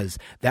because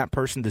that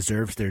person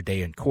deserves their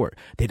day in court.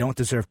 They don't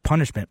deserve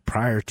punishment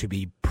prior to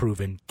be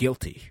proven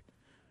guilty.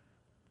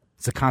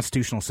 It's a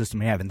constitutional system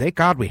we have, and thank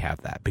God we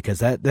have that because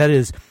that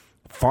is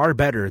far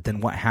better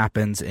than what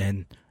happens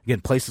in,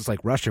 again, places like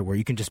Russia where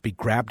you can just be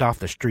grabbed off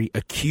the street,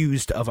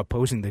 accused of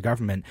opposing the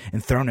government,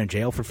 and thrown in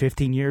jail for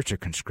 15 years or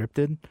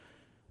conscripted.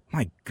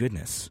 My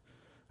goodness,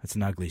 that's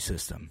an ugly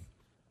system.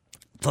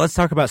 So let's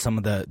talk about some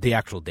of the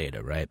actual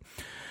data, right?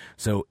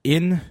 So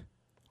in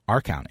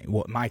our county,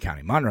 my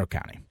county, Monroe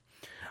County,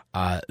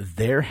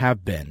 there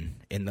have been,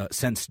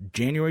 since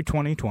January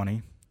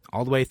 2020,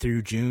 all the way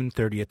through June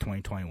 30th,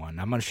 2021,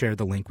 I'm going to share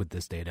the link with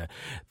this data,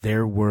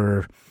 there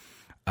were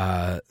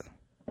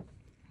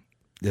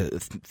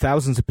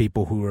thousands of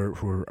people who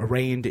were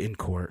arraigned in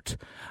court,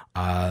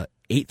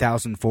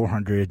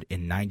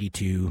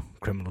 8,492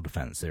 criminal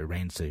defendants. They were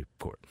arraigned in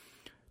court.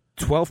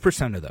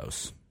 12% of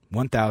those,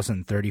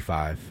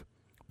 1,035,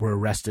 were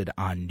arrested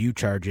on new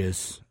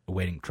charges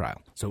awaiting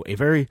trial. So a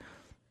very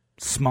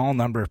small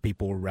number of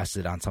people were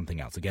arrested on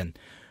something else. Again,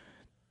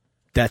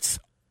 that's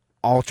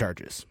all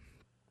charges.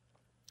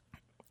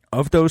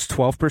 Of those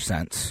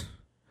 12%,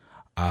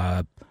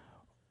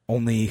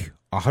 only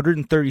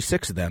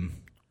 136 of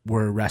them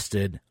were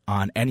arrested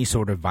on any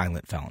sort of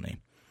violent felony.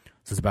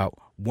 So it's about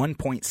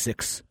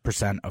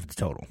 1.6% of the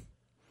total.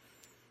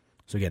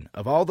 So again,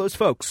 of all those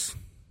folks,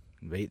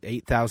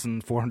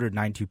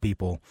 8,492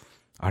 people,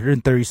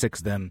 136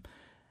 of them,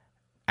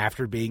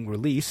 after being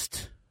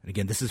released, and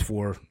again, this is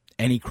for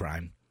any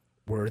crime,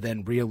 were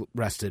then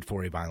rearrested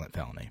for a violent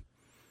felony.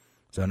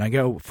 So, and I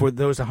go, for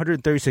those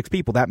 136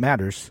 people, that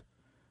matters.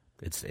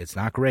 It's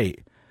not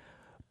great.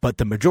 But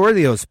the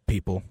majority of those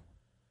people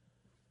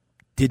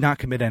did not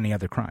commit any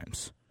other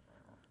crimes.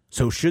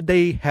 So should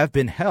they have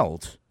been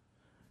held?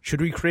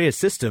 Should we create a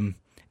system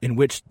in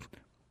which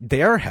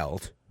they are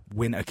held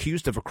when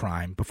accused of a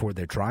crime before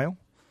their trial?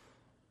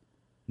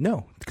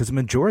 No, because the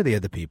majority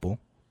of the people,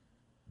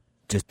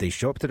 just they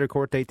show up to their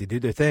court date, they do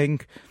their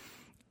thing,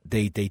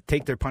 they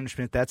take their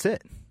punishment, that's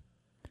it.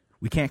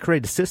 We can't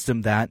create a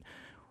system that,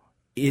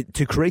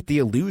 to create the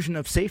illusion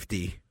of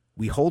safety,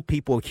 we hold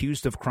people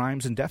accused of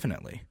crimes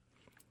indefinitely.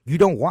 You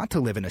don't want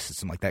to live in a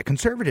system like that.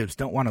 Conservatives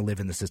don't want to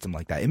live in a system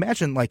like that.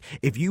 Imagine, like,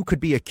 if you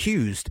could be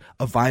accused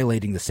of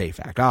violating the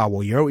SAFE Act.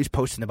 Well, you're always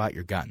posting about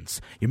your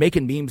guns. You're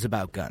making memes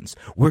about guns.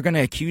 We're going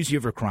to accuse you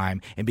of a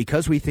crime, and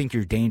because we think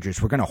you're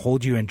dangerous, we're going to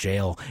hold you in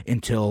jail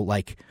until,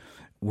 like,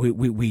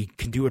 we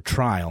can do a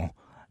trial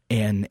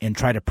and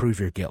try to prove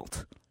your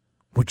guilt.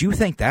 Would you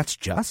think that's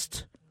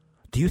just?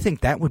 Do you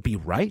think that would be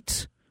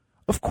right?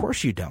 Of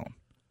course you don't.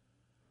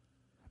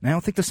 And I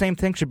don't think the same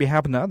thing should be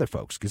happening to other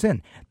folks, because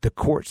then the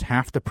courts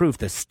have to prove,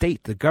 the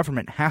state, the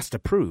government has to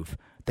prove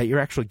that you're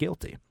actually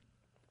guilty.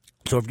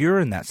 So if you're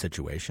in that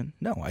situation,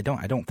 no, I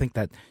don't think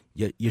that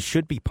you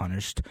should be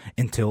punished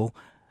until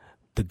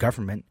the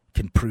government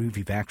can prove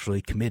you've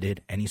actually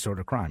committed any sort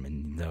of crime.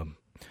 And I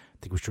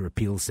think we should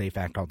repeal the SAFE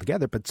Act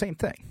altogether, but same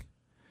thing.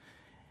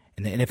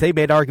 And if they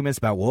made arguments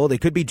about, well, they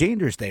could be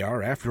dangerous, they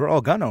are, after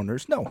all, gun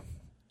owners. No,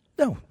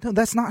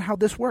 that's not how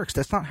this works.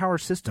 That's not how our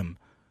system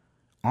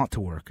ought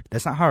to work.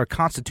 That's not how our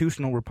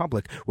constitutional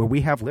republic, where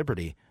we have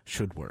liberty,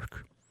 should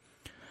work.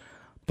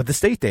 But the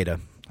state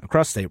data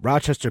across the state,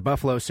 Rochester,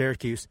 Buffalo,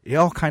 Syracuse, it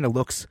all kind of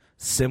looks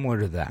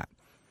similar to that.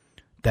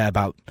 That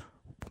about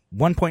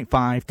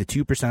 1.5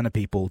 to 2% of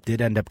people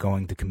did end up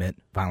going to commit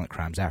violent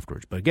crimes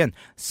afterwards. But again,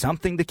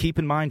 something to keep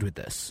in mind with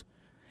this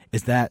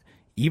is that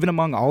even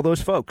among all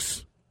those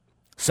folks,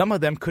 some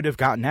of them could have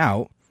gotten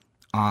out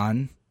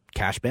on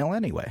cash bail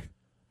anyway.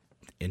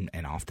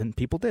 And often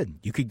people did.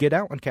 You could get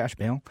out on cash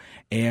bail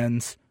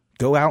and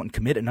go out and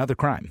commit another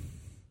crime.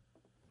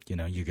 You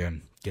know, you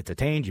can get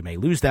detained, you may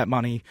lose that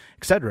money,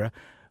 etc.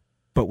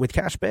 But with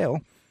cash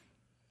bail,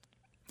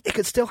 it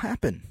could still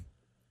happen.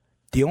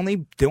 The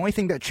only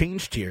thing that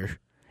changed here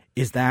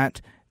is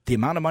that the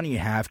amount of money you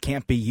have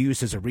can't be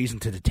used as a reason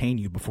to detain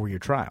you before your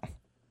trial.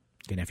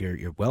 And if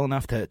you're well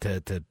enough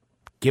to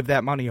give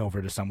that money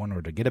over to someone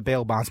or to get a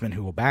bail bondsman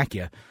who will back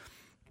you,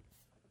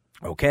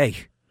 okay,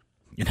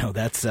 you know,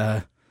 that's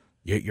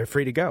you're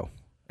free to go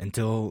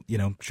until, you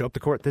know, show up to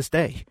court this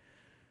day.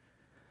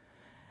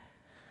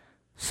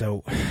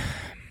 So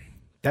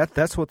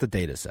that's what the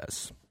data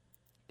says,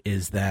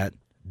 is that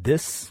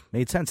this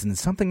made sense. And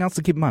something else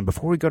to keep in mind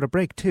before we go to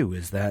break, too,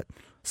 is that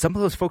some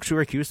of those folks who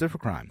are accused of a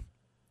crime,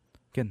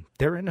 again,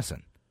 they're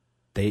innocent.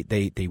 They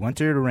went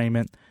to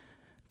arraignment.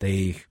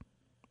 They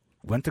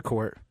went to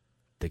court.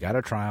 They got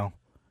a trial.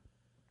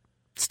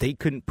 State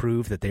couldn't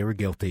prove that they were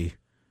guilty.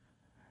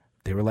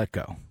 They were let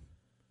go.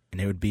 And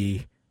it would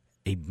be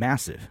a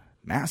massive,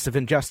 massive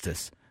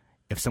injustice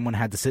if someone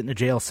had to sit in a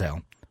jail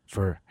cell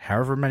for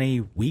however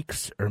many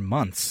weeks or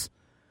months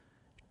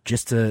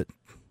just to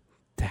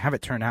have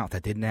it turn out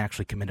that they didn't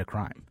actually commit a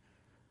crime.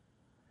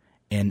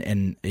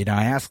 And you know,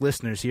 I ask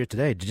listeners here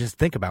today to just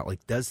think about,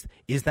 like,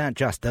 is that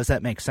just? Does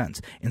that make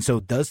sense? And so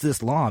does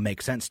this law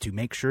make sense to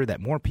make sure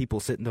that more people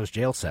sit in those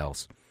jail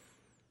cells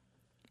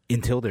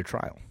until their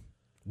trial?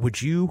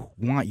 Would you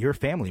want your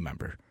family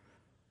member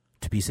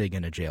to be sitting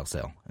in a jail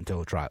cell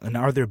until a trial? And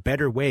are there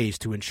better ways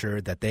to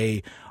ensure that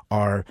they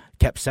are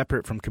kept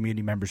separate from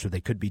community members, or they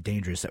could be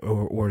dangerous,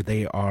 or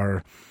they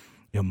are,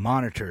 you know,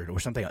 monitored or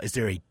something else? Is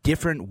there a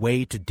different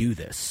way to do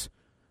this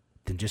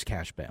than just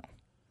cash bail?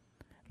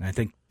 And I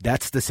think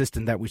that's the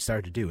system that we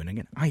started to do. And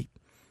again, I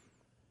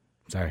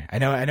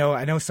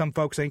know some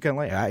folks ain't gonna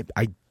like it.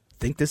 I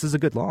think this is a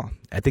good law.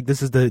 I think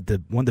this is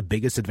the one of the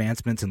biggest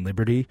advancements in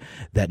liberty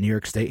that New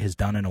York State has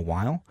done in a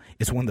while.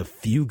 It's one of the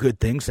few good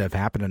things that have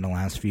happened in the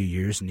last few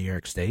years in New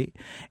York State,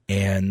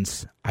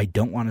 and I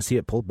don't want to see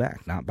it pulled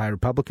back, not by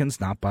Republicans,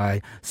 not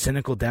by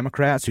cynical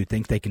Democrats who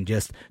think they can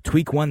just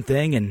tweak one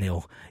thing and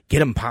they'll get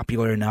them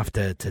popular enough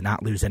to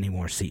not lose any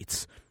more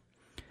seats.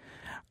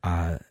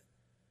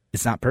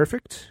 It's not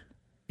perfect.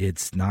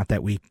 It's not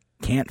that we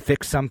can't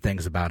fix some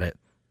things about it,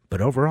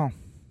 but overall,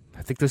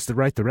 I think this is the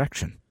right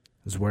direction.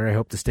 This is where I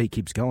hope the state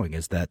keeps going,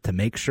 is that to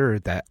make sure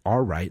that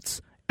our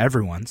rights,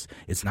 everyone's,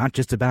 it's not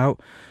just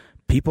about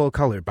people of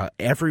color, but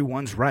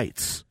everyone's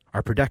rights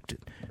are protected.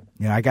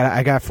 You know, I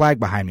got a flag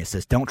behind me that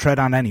says, "Don't tread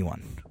on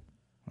anyone."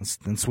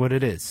 That's what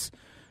it is.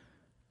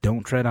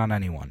 Don't tread on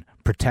anyone.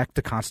 Protect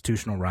the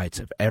constitutional rights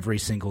of every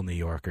single New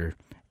Yorker,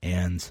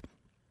 and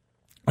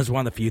that's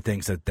one of the few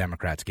things that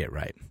Democrats get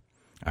right.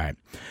 All right,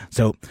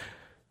 so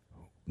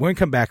when we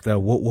come back, though,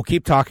 we'll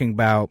keep talking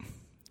about.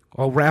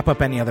 I'll wrap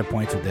up any other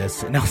points of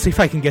this, and I'll see if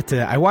I can get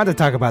to. I wanted to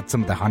talk about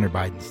some of the Hunter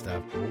Biden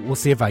stuff. We'll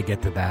see if I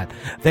get to that.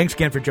 Thanks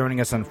again for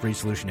joining us on Free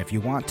Solution. If you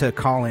want to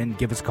call in,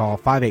 give us a call,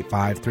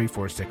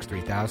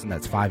 585-346-3000.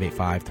 That's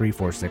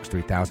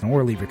 585-346-3000,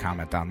 or leave your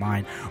comment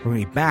online. We're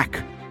going to be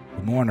back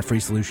with more on a Free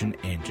Solution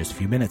in just a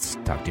few minutes.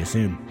 Talk to you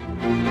soon.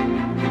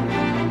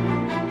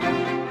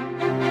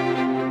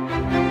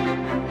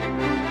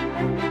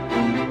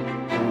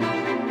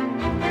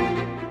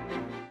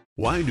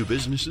 Why do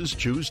businesses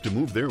choose to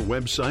move their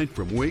website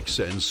from Wix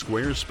and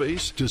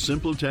Squarespace to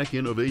SimpleTech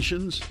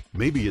Innovations?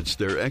 Maybe it's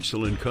their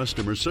excellent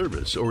customer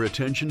service or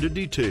attention to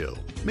detail.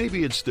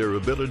 Maybe it's their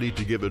ability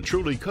to give a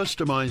truly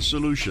customized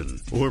solution.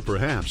 Or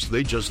perhaps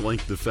they just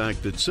like the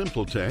fact that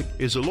SimpleTech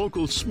is a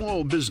local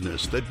small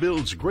business that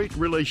builds great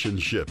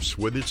relationships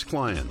with its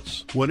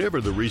clients. Whatever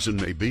the reason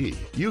may be,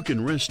 you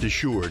can rest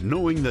assured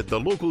knowing that the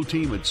local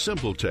team at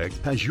SimpleTech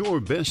has your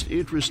best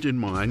interest in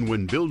mind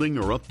when building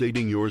or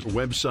updating your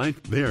website.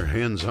 They're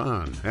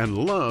hands-on and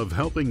love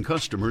helping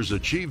customers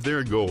achieve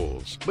their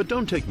goals. But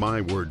don't take my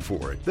word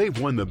for it. They've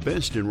won the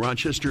best in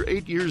Rochester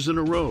 8 years in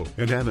a row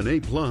and have an A+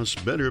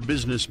 Better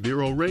Business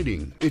Bureau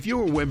rating. If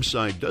your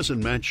website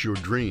doesn't match your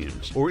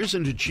dreams or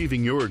isn't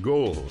achieving your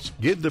goals,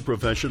 give the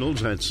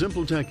professionals at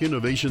SimpleTech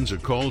Innovations a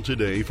call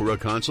today for a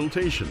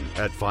consultation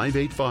at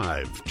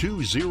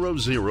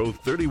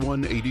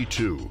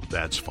 585-200-3182.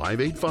 That's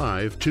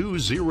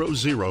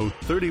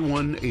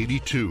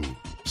 585-200-3182.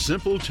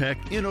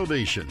 SimpleTech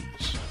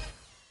Innovations.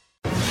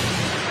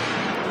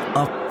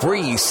 A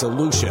free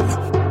solution.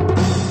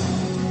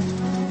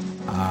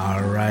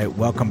 All right,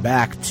 welcome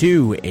back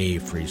to A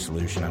Free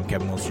Solution. I'm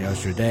Kevin Wilson, your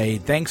host today.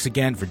 Thanks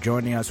again for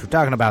joining us. We're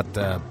talking about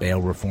bail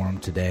reform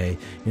today.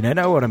 You know,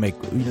 I want to make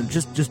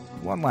just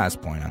one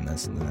last point on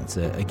this, and then that's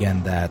it.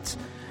 Again, that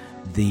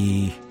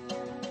the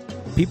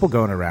people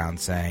going around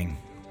saying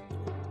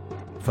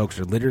folks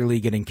are literally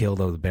getting killed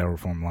over the bail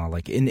reform law,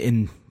 like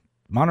in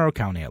Monroe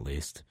County at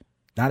least,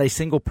 not a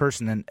single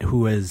person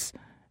who has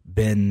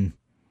been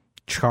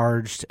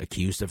charged,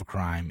 accused of a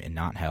crime, and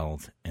not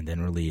held, and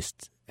then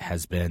released,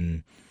 has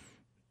been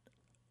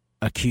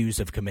accused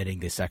of committing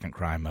the second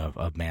crime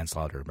of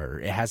manslaughter or murder.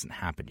 It hasn't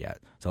happened yet.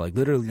 So, like,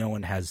 literally no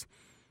one has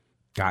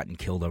gotten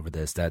killed over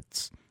this.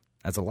 That's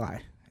a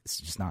lie. It's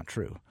just not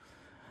true.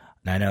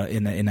 And I know,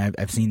 and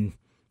I've seen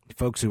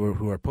folks who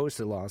are opposed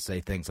to the law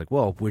say things like,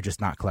 well, we're just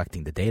not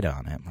collecting the data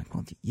on it. I'm like,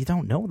 well, you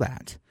don't know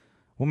that.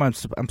 Well, I'm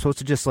supposed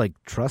to just, like,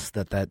 trust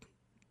that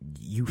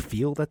you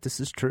feel that this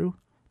is true?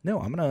 No,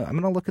 I'm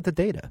gonna look at the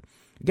data.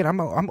 Again,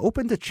 I'm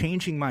open to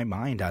changing my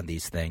mind on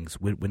these things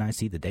when I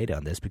see the data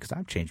on this, because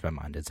I've changed my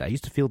mind. I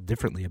used to feel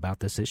differently about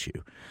this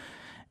issue,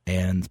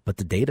 but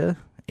the data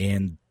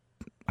and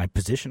my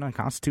position on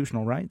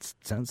constitutional rights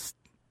says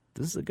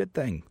this is a good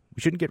thing.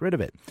 We shouldn't get rid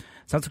of it.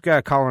 Sounds like we got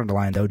a caller on the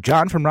line though.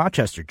 John from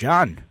Rochester.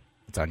 John,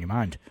 what's on your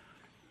mind?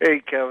 Hey,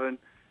 Kevin.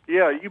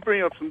 Yeah, you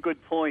bring up some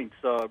good points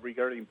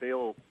regarding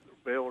bail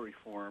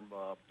reform.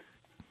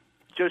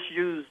 Just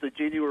use the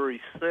January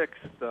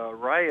 6th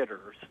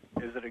rioters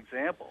as an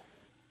example.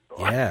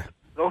 Yeah.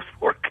 Those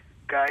poor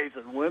guys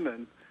and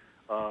women,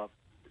 I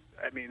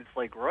mean, it's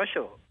like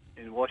Russia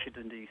in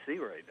Washington, D.C.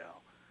 right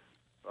now.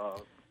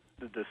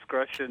 The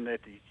discretion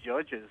that these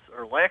judges,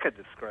 or lack of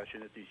discretion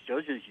that these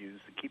judges use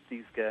to keep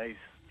these guys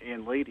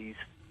and ladies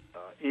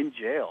in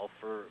jail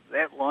for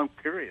that long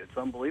period, it's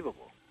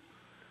unbelievable.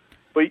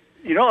 But,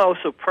 you know, I was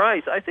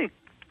surprised. I think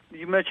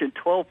you mentioned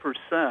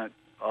 12%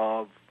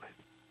 of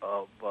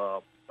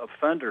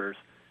offenders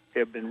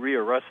have been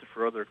rearrested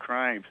for other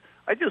crimes.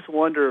 I just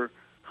wonder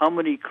how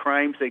many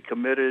crimes they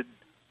committed,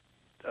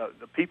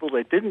 the people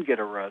that didn't get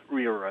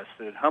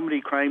rearrested, how many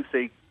crimes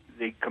they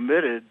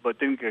committed but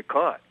didn't get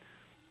caught.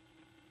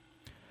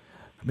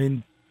 I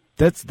mean,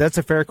 that's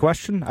a fair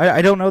question.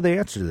 I don't know the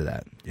answer to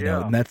that. You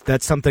know, and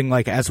that's something,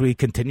 like, as we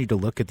continue to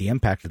look at the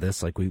impact of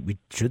this, like, we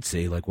should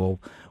see, like,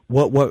 well,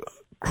 what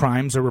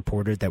crimes are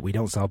reported that we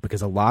don't solve,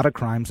 because a lot of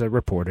crimes are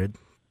reported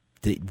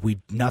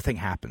nothing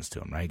happens to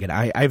them, right? Again,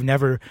 I've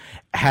never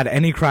had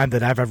any crime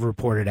that I've ever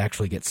reported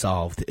actually get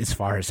solved, as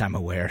far as I'm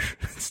aware.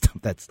 Stuff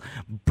that's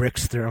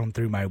bricks thrown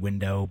through my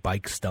window,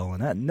 bikes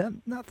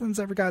stolen. Nothing's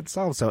ever gotten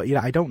solved. So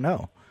I don't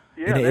know.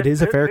 Yeah, it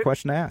is a fair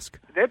question to ask.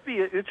 That'd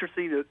be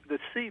interesting to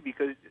see,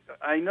 because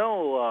I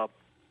know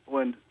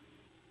when,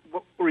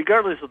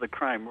 regardless of the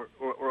crime,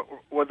 or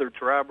whether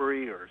it's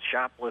robbery or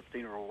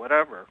shoplifting or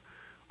whatever,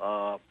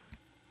 the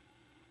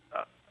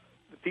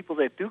people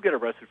that do get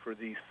arrested for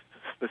these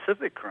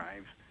specific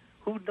crimes,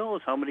 who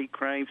knows how many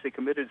crimes they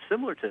committed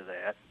similar to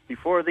that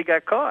before they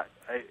got caught.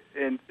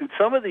 And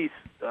some of these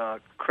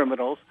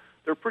criminals,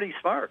 they're pretty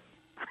smart.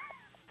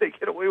 They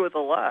get away with a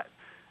lot.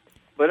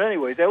 But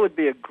anyway, that would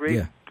be a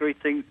great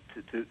thing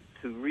to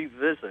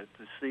revisit,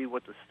 to see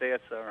what the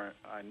stats are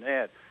on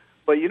that.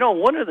 But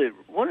one of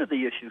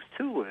the issues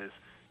too is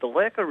the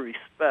lack of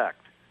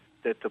respect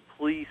that the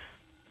police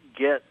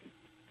get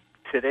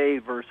today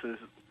versus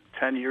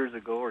 10 years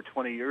ago or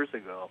 20 years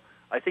ago.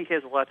 I think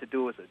has a lot to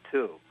do with it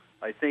too.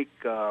 I think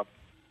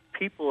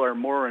people are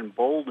more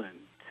emboldened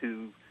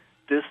to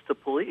diss the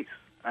police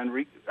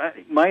on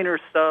minor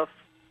stuff.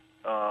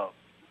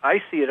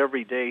 I see it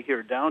every day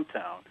here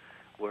downtown,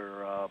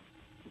 where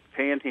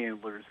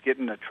panhandlers get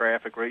into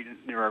traffic right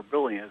near our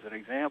building, as an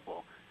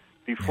example.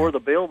 Before the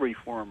Bail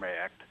Reform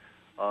Act,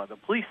 the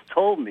police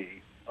told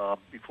me,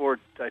 before,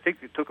 I think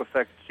it took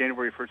effect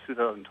January 1st,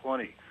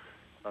 2020,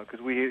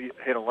 because we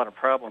had a lot of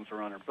problems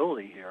around our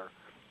building here.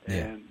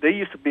 And they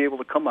used to be able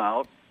to come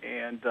out,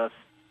 and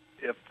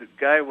if the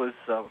guy was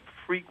a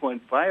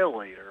frequent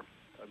violator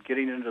of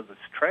getting into this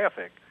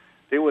traffic,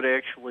 they would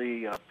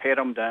actually pat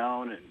him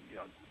down and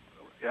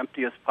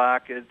empty his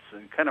pockets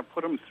and kind of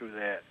put him through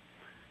that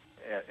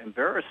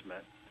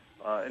embarrassment,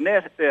 and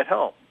that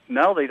helped.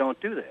 Now they don't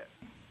do that,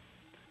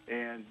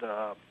 and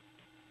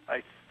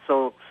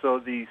so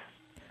these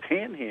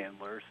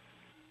panhandlers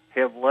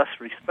have less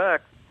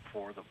respect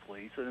for the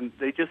police, and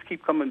they just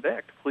keep coming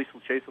back. The police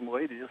will chase them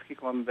away. They just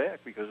keep coming back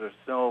because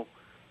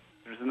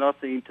there's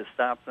nothing to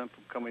stop them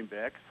from coming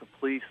back. The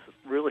police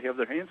really have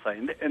their hands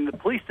tied, and the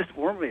police just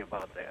warned me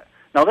about that.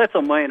 Now that's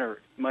a minor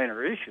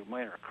issue,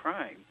 minor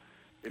crime,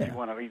 if you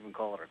want to even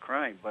call it a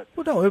crime. But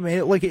no, I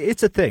mean,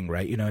 it's a thing,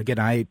 right? Again,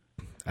 I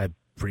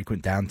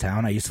frequent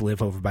downtown. I used to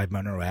live over by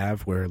Monroe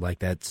Ave, where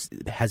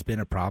has been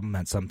a problem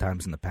at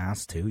sometimes in the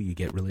past too. You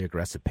get really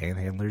aggressive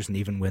panhandlers, and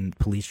even when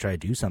police try to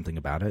do something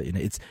about it,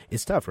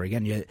 it's tough. Or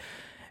again,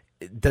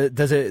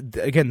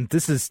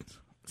 this is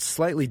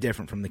slightly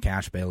different from the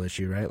cash bail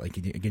issue, right?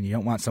 Again, you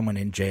don't want someone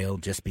in jail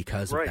just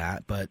because of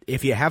that. But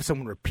if you have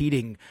someone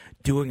repeating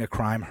doing a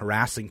crime,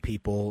 harassing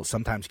people,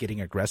 sometimes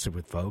getting aggressive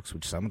with folks,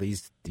 which some of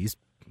these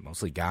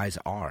mostly guys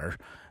are,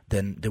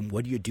 then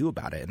what do you do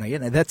about it? And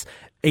again, that's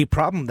a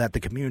problem that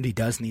the community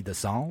does need to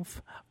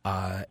solve.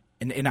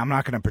 And I'm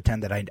not going to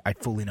pretend that I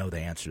fully know the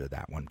answer to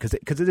that one, because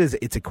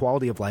it's a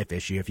quality of life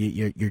issue. If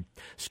you're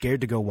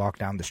scared to go walk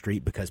down the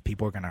street because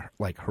people are going to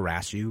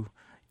harass you,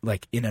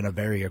 in a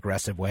very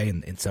aggressive way,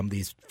 and some of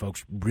these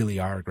folks really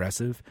are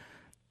aggressive,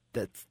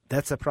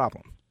 that's a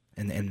problem,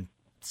 and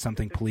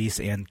something police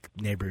and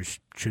neighbors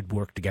should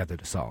work together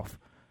to solve.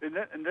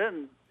 And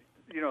then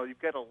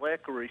you've got a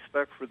lack of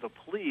respect for the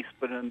police,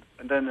 and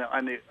then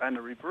on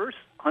the reverse,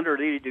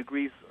 180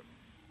 degrees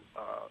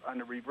on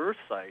the reverse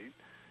side,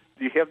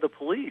 you have the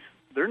police.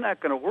 They're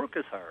not going to work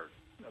as hard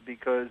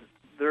because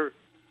they're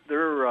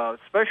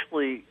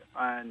especially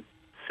on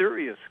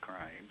serious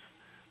crimes.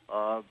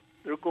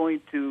 They're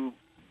going to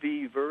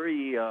be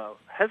very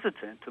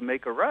hesitant to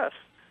make arrests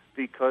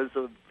because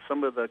of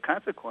some of the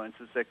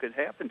consequences that could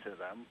happen to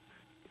them.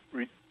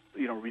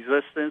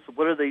 Resistance.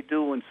 What do they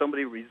do when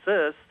somebody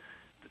resists?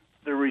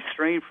 They're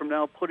restrained from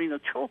now putting a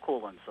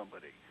chokehold on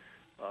somebody.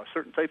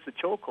 Certain types of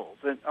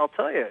chokeholds. And I'll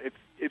tell you,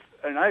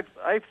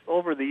 I've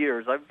over the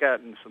years I've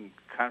gotten some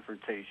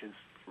confrontations,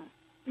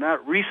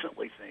 not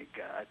recently, thank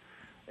God.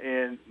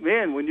 And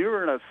man, when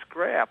you're in a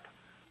scrap,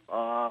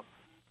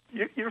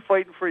 you're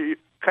fighting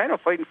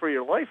for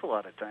your life a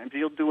lot of times.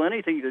 You'll do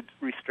anything to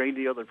restrain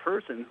the other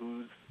person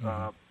who's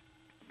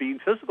being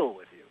physical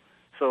with you.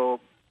 So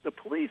the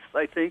police,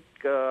 I think,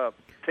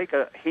 take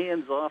a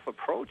hands-off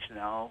approach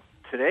now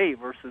today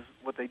versus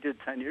what they did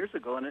 10 years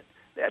ago, and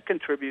that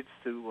contributes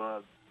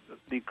to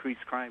the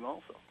increased crime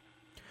also.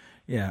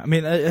 Yeah, I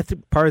mean, I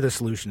think part of the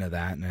solution to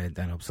that, and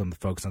I know some of the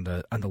folks on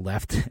the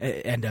left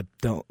end up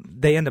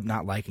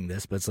not liking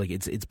this, but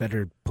it's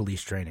better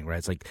police training,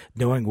 right? It's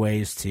knowing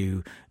ways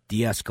to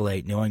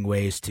de-escalate, knowing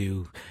ways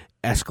to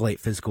escalate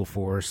physical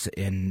force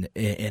in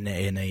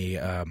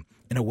a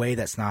way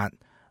that's not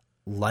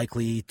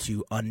likely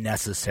to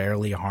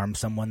unnecessarily harm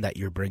someone that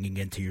you're bringing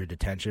into your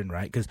detention,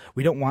 right? Because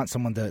we don't want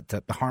someone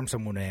to harm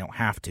someone when they don't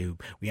have to.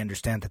 We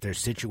understand that there's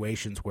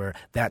situations where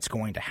that's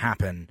going to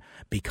happen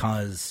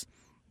because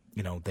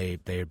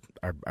they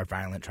are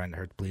violent, trying to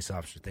hurt the police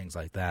officer, things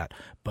like that.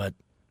 But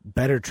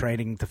better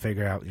training to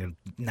figure out,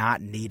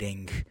 not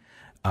needing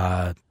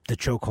the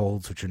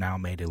chokeholds, which are now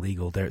made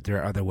illegal. There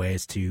are other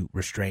ways to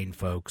restrain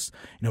folks,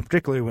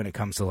 particularly when it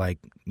comes to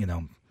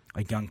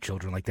young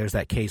children. Like there's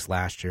that case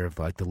last year of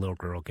like the little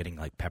girl getting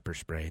like pepper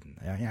sprayed.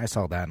 And, I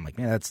saw that. I'm like,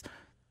 man, that's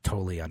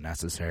totally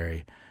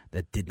unnecessary.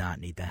 That did not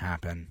need to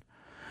happen.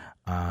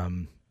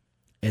 And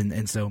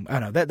so I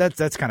don't know.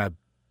 That's kind of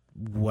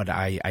what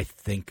I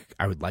think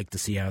I would like to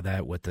see out of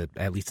that. What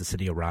at least the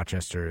city of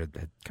Rochester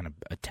had kind of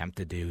attempt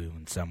to do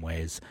in some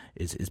ways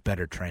is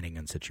better training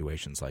in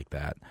situations like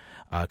that.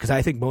 Because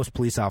I think most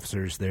police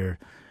officers they're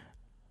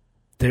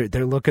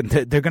looking.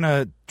 They're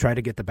gonna try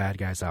to get the bad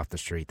guys off the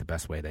street the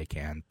best way they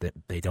can.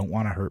 They don't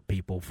want to hurt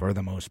people for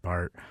the most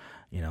part.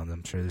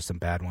 I'm sure there's some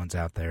bad ones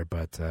out there,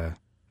 but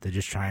they're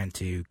just trying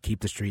to keep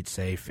the streets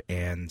safe.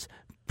 And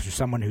for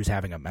someone who's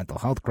having a mental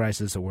health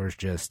crisis or worse,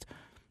 just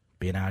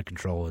being out of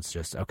control, it's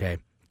just okay.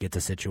 Get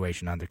the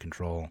situation under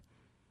control.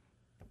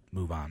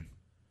 Move on.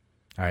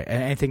 All right.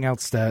 Anything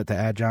else to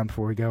add, John,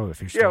 before we go?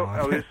 If you're still on.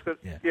 I was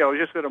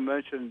just going to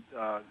mention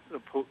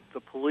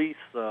the police.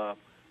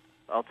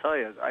 I'll tell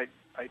you, I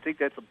think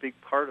that's a big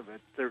part of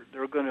it.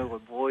 They're going to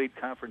avoid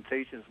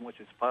confrontation as much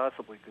as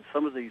possible because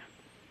some of these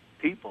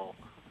people,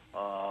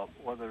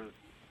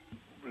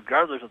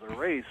 regardless of their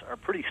race, are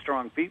pretty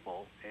strong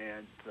people,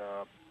 and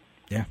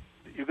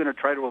you're going to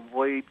try to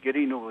avoid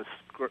getting into a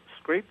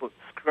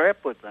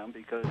scrap with them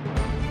because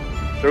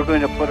they're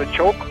going to put a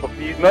chokehold.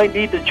 You might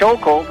need the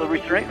chokehold to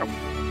restrain them.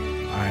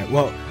 All right.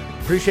 Well,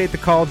 appreciate the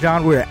call,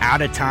 John. We're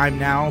out of time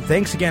now.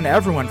 Thanks again,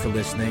 everyone, for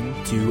listening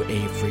to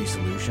A Free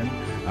Solution.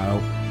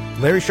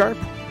 Larry Sharp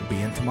will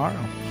be in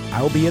tomorrow.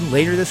 I will be in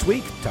later this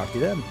week. Talk to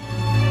you then.